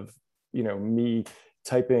lot of, me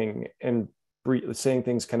typing and saying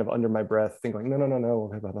things kind of under my breath, thinking like, no,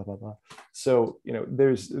 blah, blah, blah, blah. So,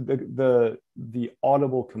 there's the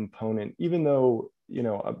audible component, even though,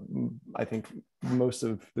 I think most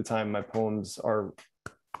of the time my poems are,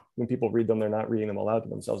 when people read them, they're not reading them aloud to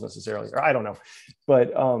themselves necessarily, or I don't know.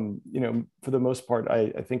 But, for the most part,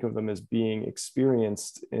 I think of them as being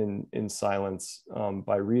experienced in silence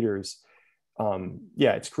by readers.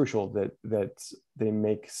 Yeah, it's crucial that they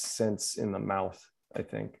make sense in the mouth, I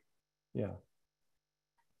think. Yeah.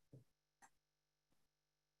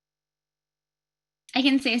 I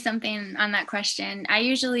can say something on that question. I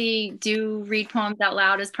usually do read poems out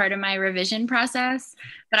loud as part of my revision process,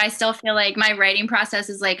 but I still feel like my writing process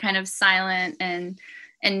is like kind of silent and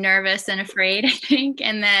nervous and afraid, I think.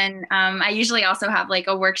 And then I usually also have like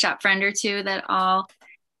a workshop friend or two that I'll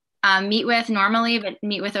meet with normally, but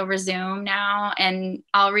meet with over Zoom now. And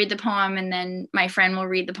I'll read the poem and then my friend will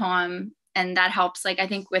read the poem. And that helps, like, I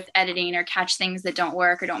think with editing or catch things that don't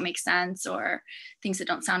work or don't make sense or things that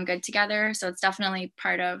don't sound good together. So it's definitely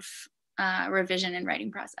part of revision and writing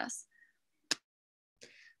process.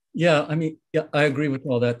 Yeah, I mean, yeah, I agree with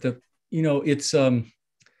all that. It's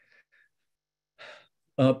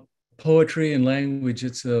poetry and language.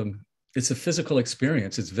 It's a physical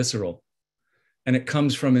experience. It's visceral, and it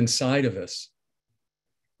comes from inside of us.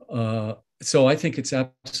 So I think it's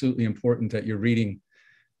absolutely important that you're reading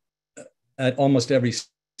at almost every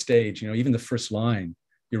stage, even the first line,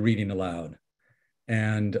 you're reading aloud.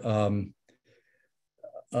 And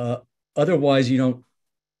otherwise you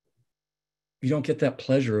don't get that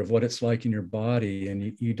pleasure of what it's like in your body,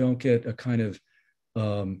 and you don't get a kind of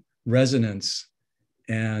resonance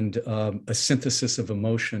and a synthesis of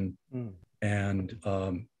emotion and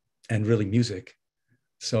really music.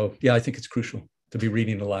 So yeah, I think it's crucial to be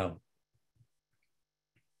reading aloud.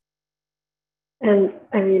 And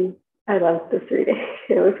I mean, I loved this reading.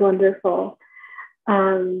 It was wonderful.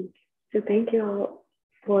 So thank you all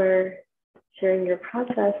for sharing your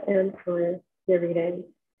process and for your reading.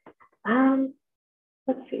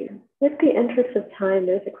 Let's see. With the interest of time,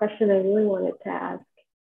 there's a question I really wanted to ask.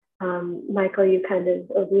 Michael, you kind of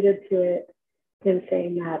alluded to it in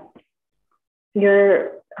saying that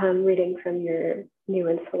you're reading from your new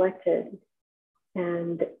and selected,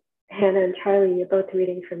 and Hannah and Charlie, you're both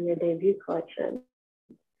reading from your debut collection.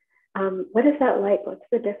 What is that like? What's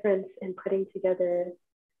the difference in putting together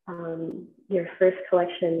your first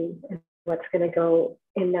collection and what's going to go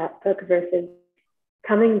in that book versus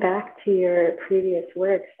coming back to your previous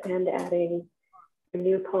works and adding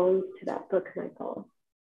new poems to that book, Michael?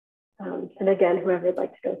 And again, whoever would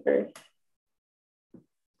like to go first.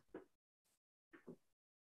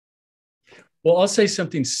 Well, I'll say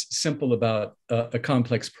something simple about a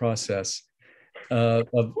complex process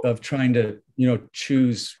of trying to,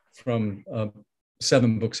 choose from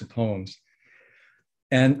 7 books of poems,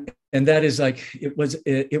 and that is like it was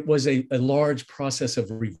a large process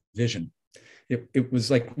of revision. It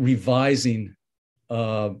was like revising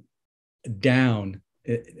down,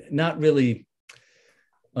 not really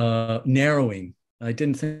narrowing. I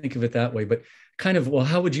didn't think of it that way, but kind of, well,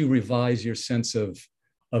 how would you revise your sense of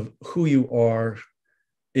who you are,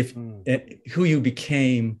 who you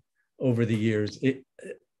became over the years,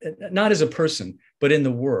 not as a person, but in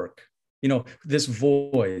the work, this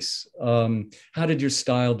voice, how did your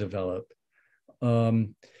style develop?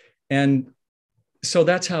 And so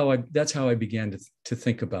that's how I began to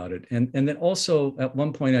think about it. And then also at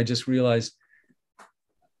one point I just realized,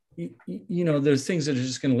 there's things that are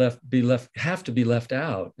just going to have to be left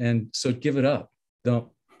out. And so give it up.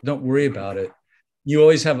 Don't worry about it. I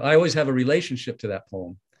always have a relationship to that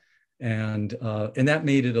poem. And that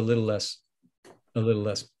made it a little less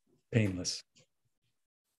painless.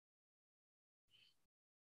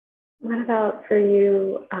 What about for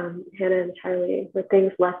you, Hannah and Charlie? Were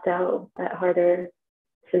things left out that harder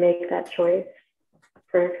to make that choice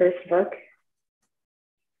for a first book?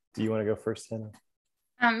 Do you want to go first, Hannah?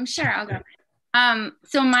 Sure, I'll go.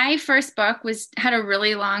 So my first book had a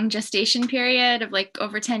really long gestation period of like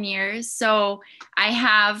over 10 years. So I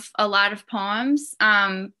have a lot of poems,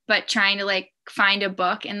 but trying to like find a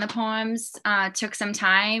book in the poems took some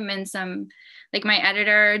time, and my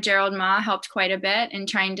editor, Gerald Ma, helped quite a bit in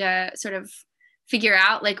trying to sort of figure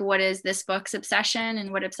out like what is this book's obsession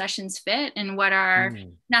and what obsessions fit and what are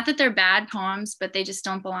not that they're bad poems, but they just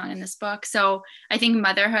don't belong in this book. So I think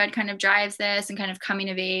motherhood kind of drives this, and kind of coming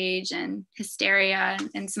of age and hysteria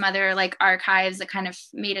and some other like archives that kind of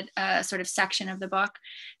made it a sort of section of the book.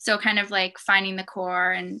 So kind of like finding the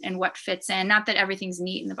core and what fits in. Not that everything's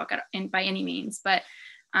neat in the book by any means, but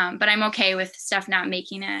I'm okay with stuff not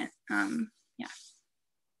making it.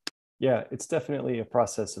 Yeah, it's definitely a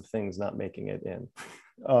process of things not making it in.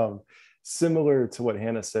 Similar to what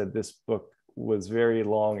Hannah said, this book was very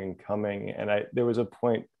long in coming. And there was a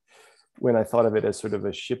point when I thought of it as sort of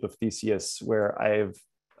a ship of Theseus, where I've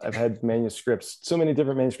had manuscripts, so many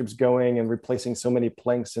different manuscripts going and replacing so many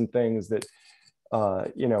planks and things that,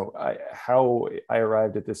 how I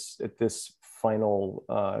arrived at this final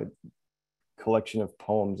collection of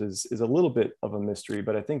poems is a little bit of a mystery,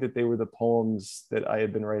 but I think that they were the poems that I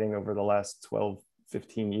had been writing over the last 12,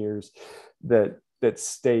 15 years that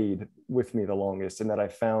stayed with me the longest, and that I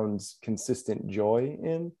found consistent joy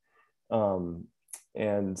in.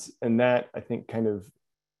 And that I think kind of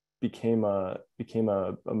became a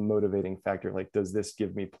motivating factor. Like, does this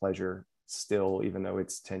give me pleasure still, even though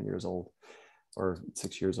it's 10 years old or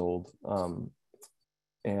 6 years old?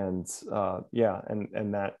 And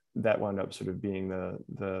that wound up sort of being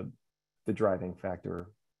the driving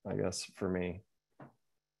factor, I guess, for me.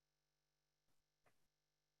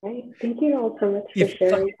 Right. Thank you all so much for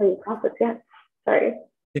sharing some of your process. Yeah, sorry.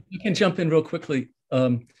 If you can jump in real quickly.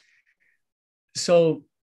 So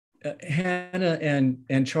Hannah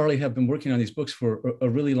and Charlie have been working on these books for a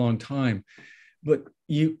really long time, but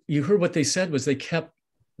you heard what they said was they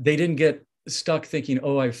didn't get stuck thinking,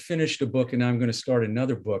 oh, I've finished a book and now I'm going to start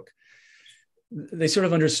another book. They sort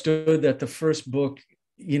of understood that the first book,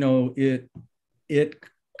 it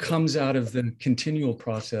comes out of the continual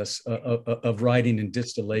process of writing and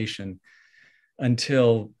distillation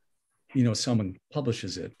until, someone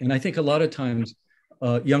publishes it. And I think a lot of times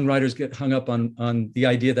young writers get hung up on the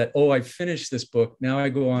idea that, oh, I finished this book, now I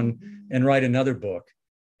go on and write another book.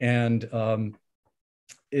 And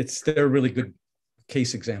they're really good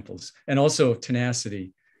case examples, and also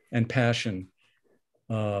tenacity and passion,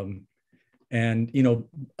 and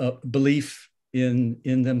belief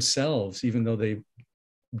in themselves, even though they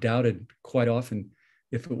doubted quite often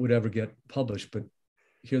if it would ever get published. But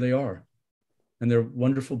here they are, and they're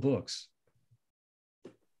wonderful books.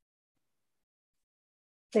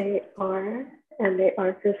 They are, and they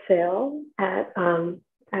are for sale on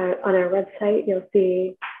our website. You'll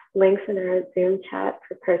see links in our Zoom chat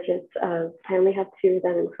for purchase of, I only have two of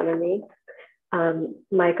them in front of me.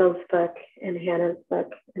 Michael's book and Hannah's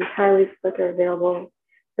book and Charlie's book are available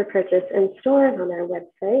for purchase in stores on our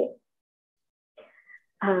website.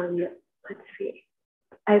 Let's see.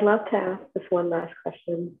 I'd love to ask this one last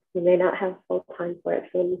question. We may not have full time for it.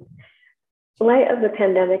 So in light of the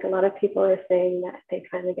pandemic, a lot of people are saying that they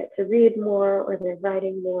finally get to read more or they're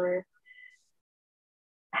writing more.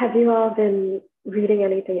 Have you all been reading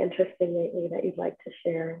anything interesting lately that you'd like to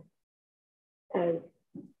share, as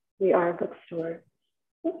we are a bookstore?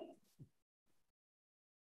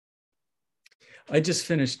 I just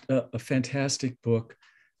finished a fantastic book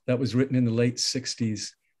that was written in the late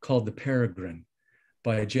 60s called The Peregrine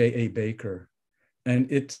by J.A. Baker. And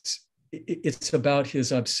it's about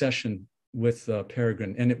his obsession with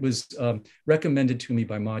Peregrine. And it was recommended to me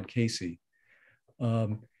by Maud Casey.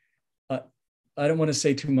 I don't want to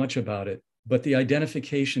say too much about it, but the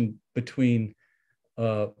identification between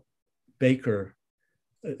Baker,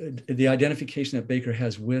 the identification that Baker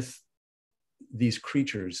has with these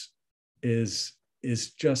creatures is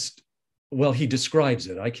just, well, he describes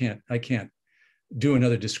it. I can't do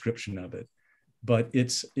another description of it, but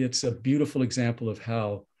it's a beautiful example of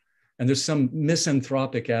how, and there's some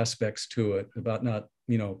misanthropic aspects to it about not,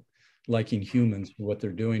 liking humans for what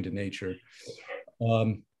they're doing to nature.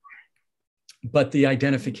 But the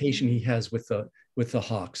identification he has with the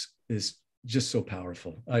hawks is just so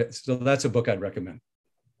powerful. So that's a book I'd recommend.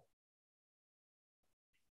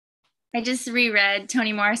 I just reread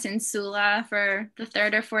Toni Morrison's Sula for the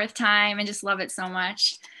third or fourth time and just love it so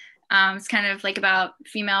much. It's kind of like about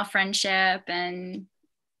female friendship and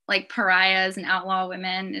like pariahs and outlaw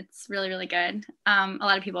women. It's really, really good. A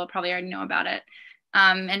lot of people probably already know about it.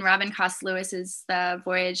 And Robin Cost Lewis's The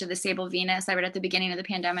Voyage of the Sable Venus, I read at the beginning of the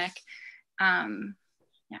pandemic. There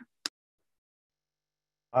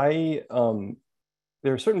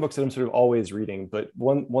are certain books that I'm sort of always reading, but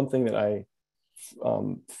one thing that I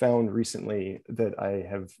found recently that I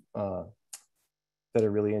have that I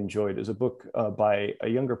really enjoyed is a book by a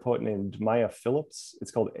younger poet named Maya Phillips.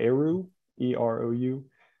 It's called Eru, E-R-O-U,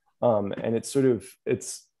 and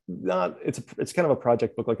it's not, it's kind of a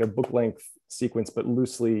project book, like a book length sequence, but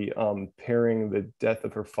loosely pairing the death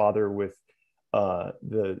of her father with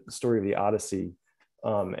the story of the Odyssey.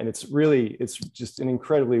 And it's just an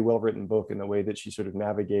incredibly well-written book in the way that she sort of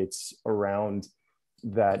navigates around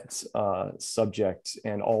that subject,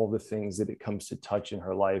 and all the things that it comes to touch in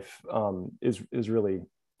her life is really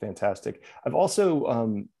fantastic. I've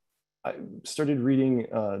also I started reading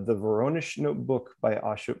the Voronezh Notebook by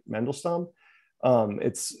Ashok Mandelstam.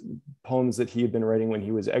 It's poems that he had been writing when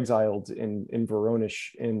he was exiled in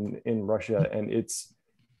Voronezh in Russia, and it's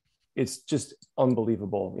just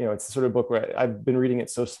unbelievable. You know, it's the sort of book where I've been reading it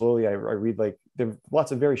so slowly. I read, like, there are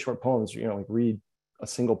lots of very short poems, you know, like read a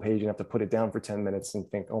single page and have to put it down for 10 minutes and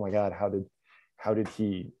think, oh my God, how did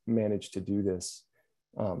he manage to do this?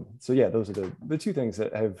 So yeah, those are the two things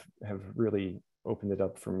that have really opened it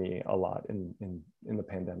up for me a lot in the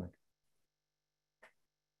pandemic.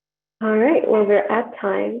 All right, well, we're at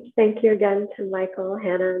time. Thank you again to Michael,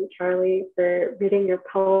 Hannah, and Charlie for reading your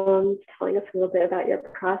poems, telling us a little bit about your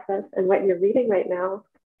process and what you're reading right now.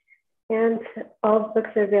 And all books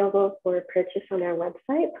are available for purchase on our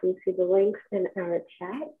website. Please see the links in our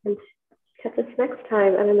chat, and catch us next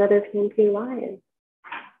time on another PNP Live.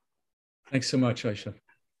 Thanks so much, Aisha.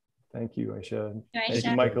 Thank you, Aisha. Aisha. Thank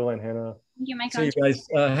you, Michael and Hannah. Thank you, Michael. See you guys.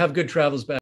 Have good travels back.